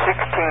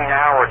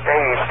 16-hour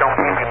days don't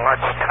give you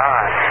much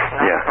time.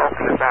 And I'm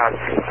talking about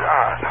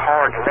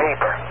hard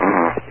labor.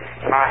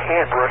 Mm-hmm. My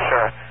head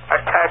was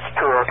attached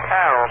to a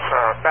cow's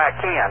back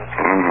end.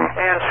 Mm-hmm.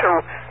 And so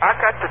I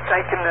got to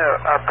thinking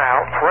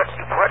about what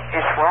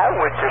is wrong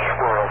with this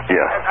world.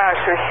 Yeah. And I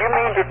said, you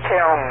mean to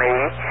tell me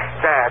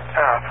that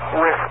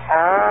with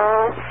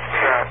all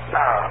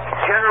the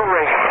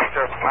generations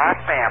of my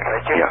family,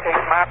 just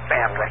take my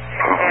family,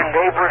 and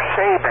they were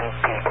saving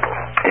people.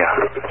 Yeah.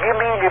 You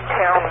mean to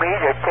tell me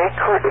that they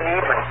couldn't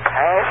even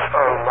pass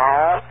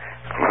along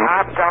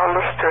 $5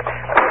 to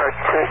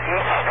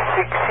each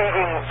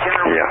succeeding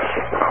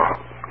generation?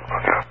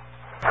 Yeah.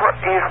 What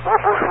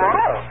was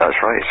wrong? That's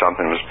right.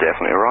 Something was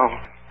definitely wrong.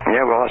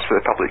 Yeah, well, that's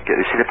what the public get.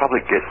 You see, the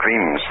public get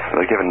dreams.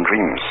 They're given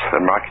dreams. They're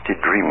marketed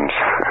dreams.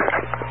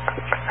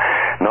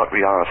 Not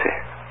reality.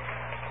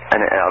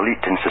 And an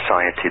elite in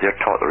society, they're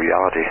taught the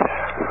reality.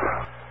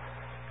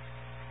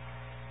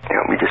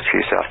 Yeah, we just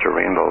chase after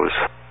rainbows.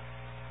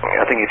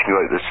 I think if you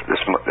go out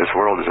this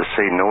world, as I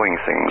say, knowing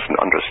things and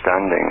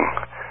understanding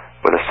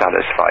with a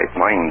satisfied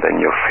mind, then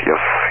you've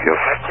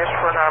That's just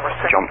what I was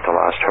saying. Jumped the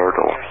last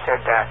hurdle. You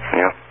said that.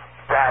 Yeah.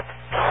 That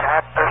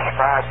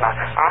satisfied mind.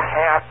 I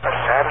have a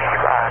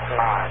satisfied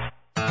mind.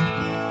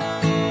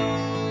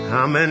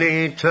 How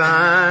many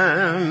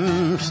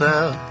times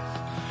have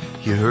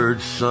you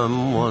heard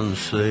someone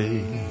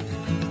say,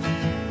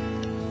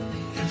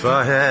 if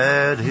I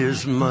had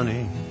his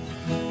money,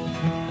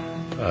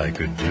 I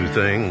could do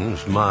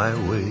things my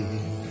way.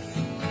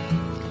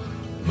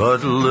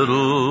 but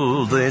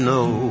little they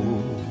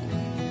know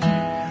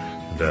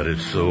that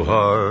it's so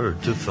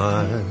hard to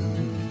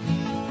find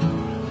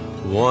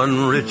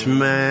one rich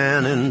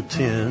man in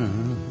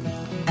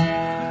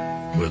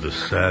 10 with a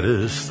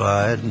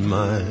satisfied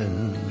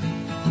mind.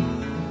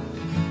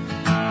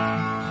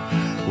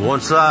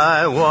 Once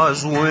I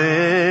was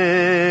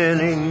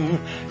winning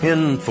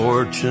in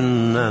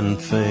fortune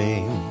and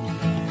fame,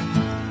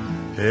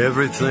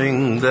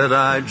 everything that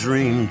I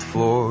dreamed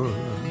for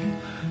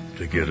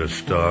to get a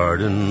start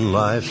in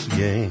life's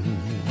game.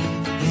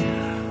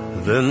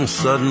 Then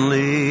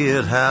suddenly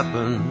it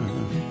happened,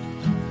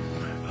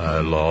 I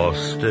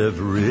lost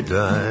every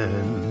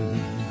dime,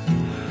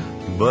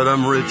 but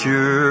I'm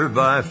richer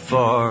by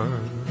far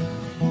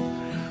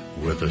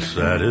with a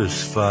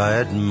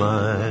satisfied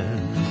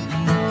mind.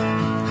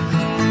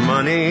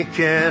 Money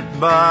can't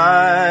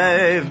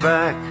buy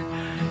back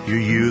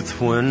your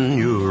youth when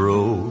you're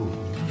old,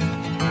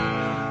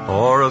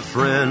 or a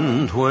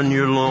friend when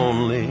you're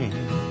lonely,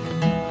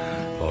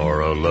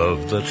 or a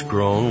love that's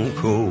grown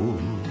cold.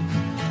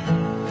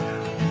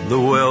 The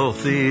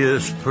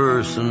wealthiest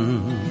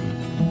person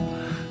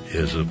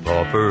is a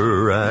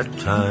pauper at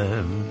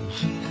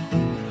times,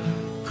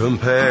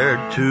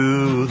 compared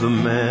to the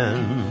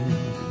man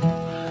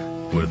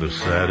with a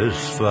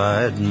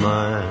satisfied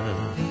mind.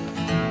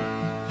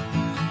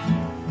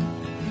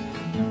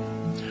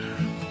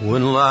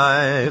 When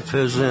life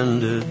has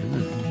ended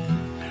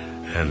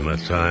and my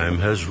time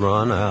has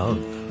run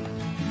out,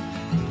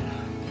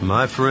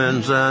 my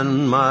friends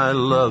and my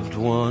loved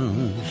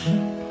ones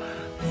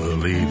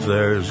believe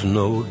there's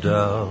no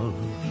doubt.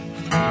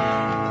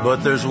 But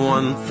there's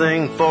one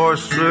thing for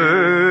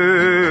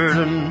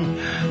certain,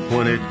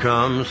 when it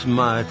comes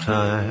my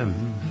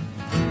time,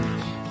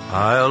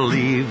 I'll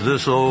leave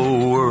this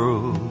old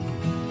world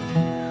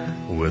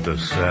with a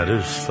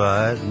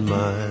satisfied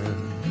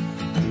mind.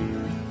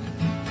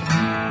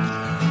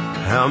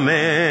 How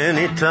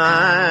many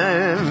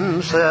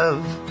times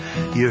have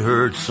you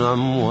heard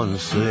someone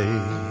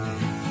say,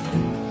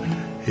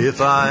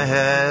 if I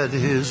had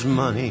his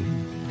money,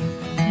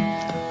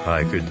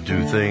 I could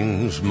do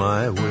things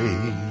my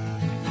way.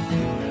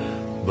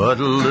 But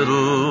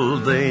little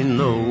they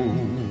know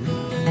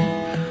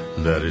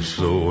that it's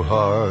so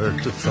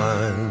hard to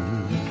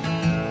find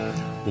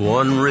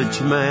one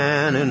rich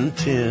man in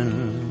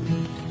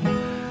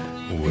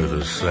 10 with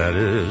a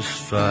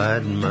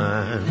satisfied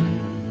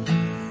mind.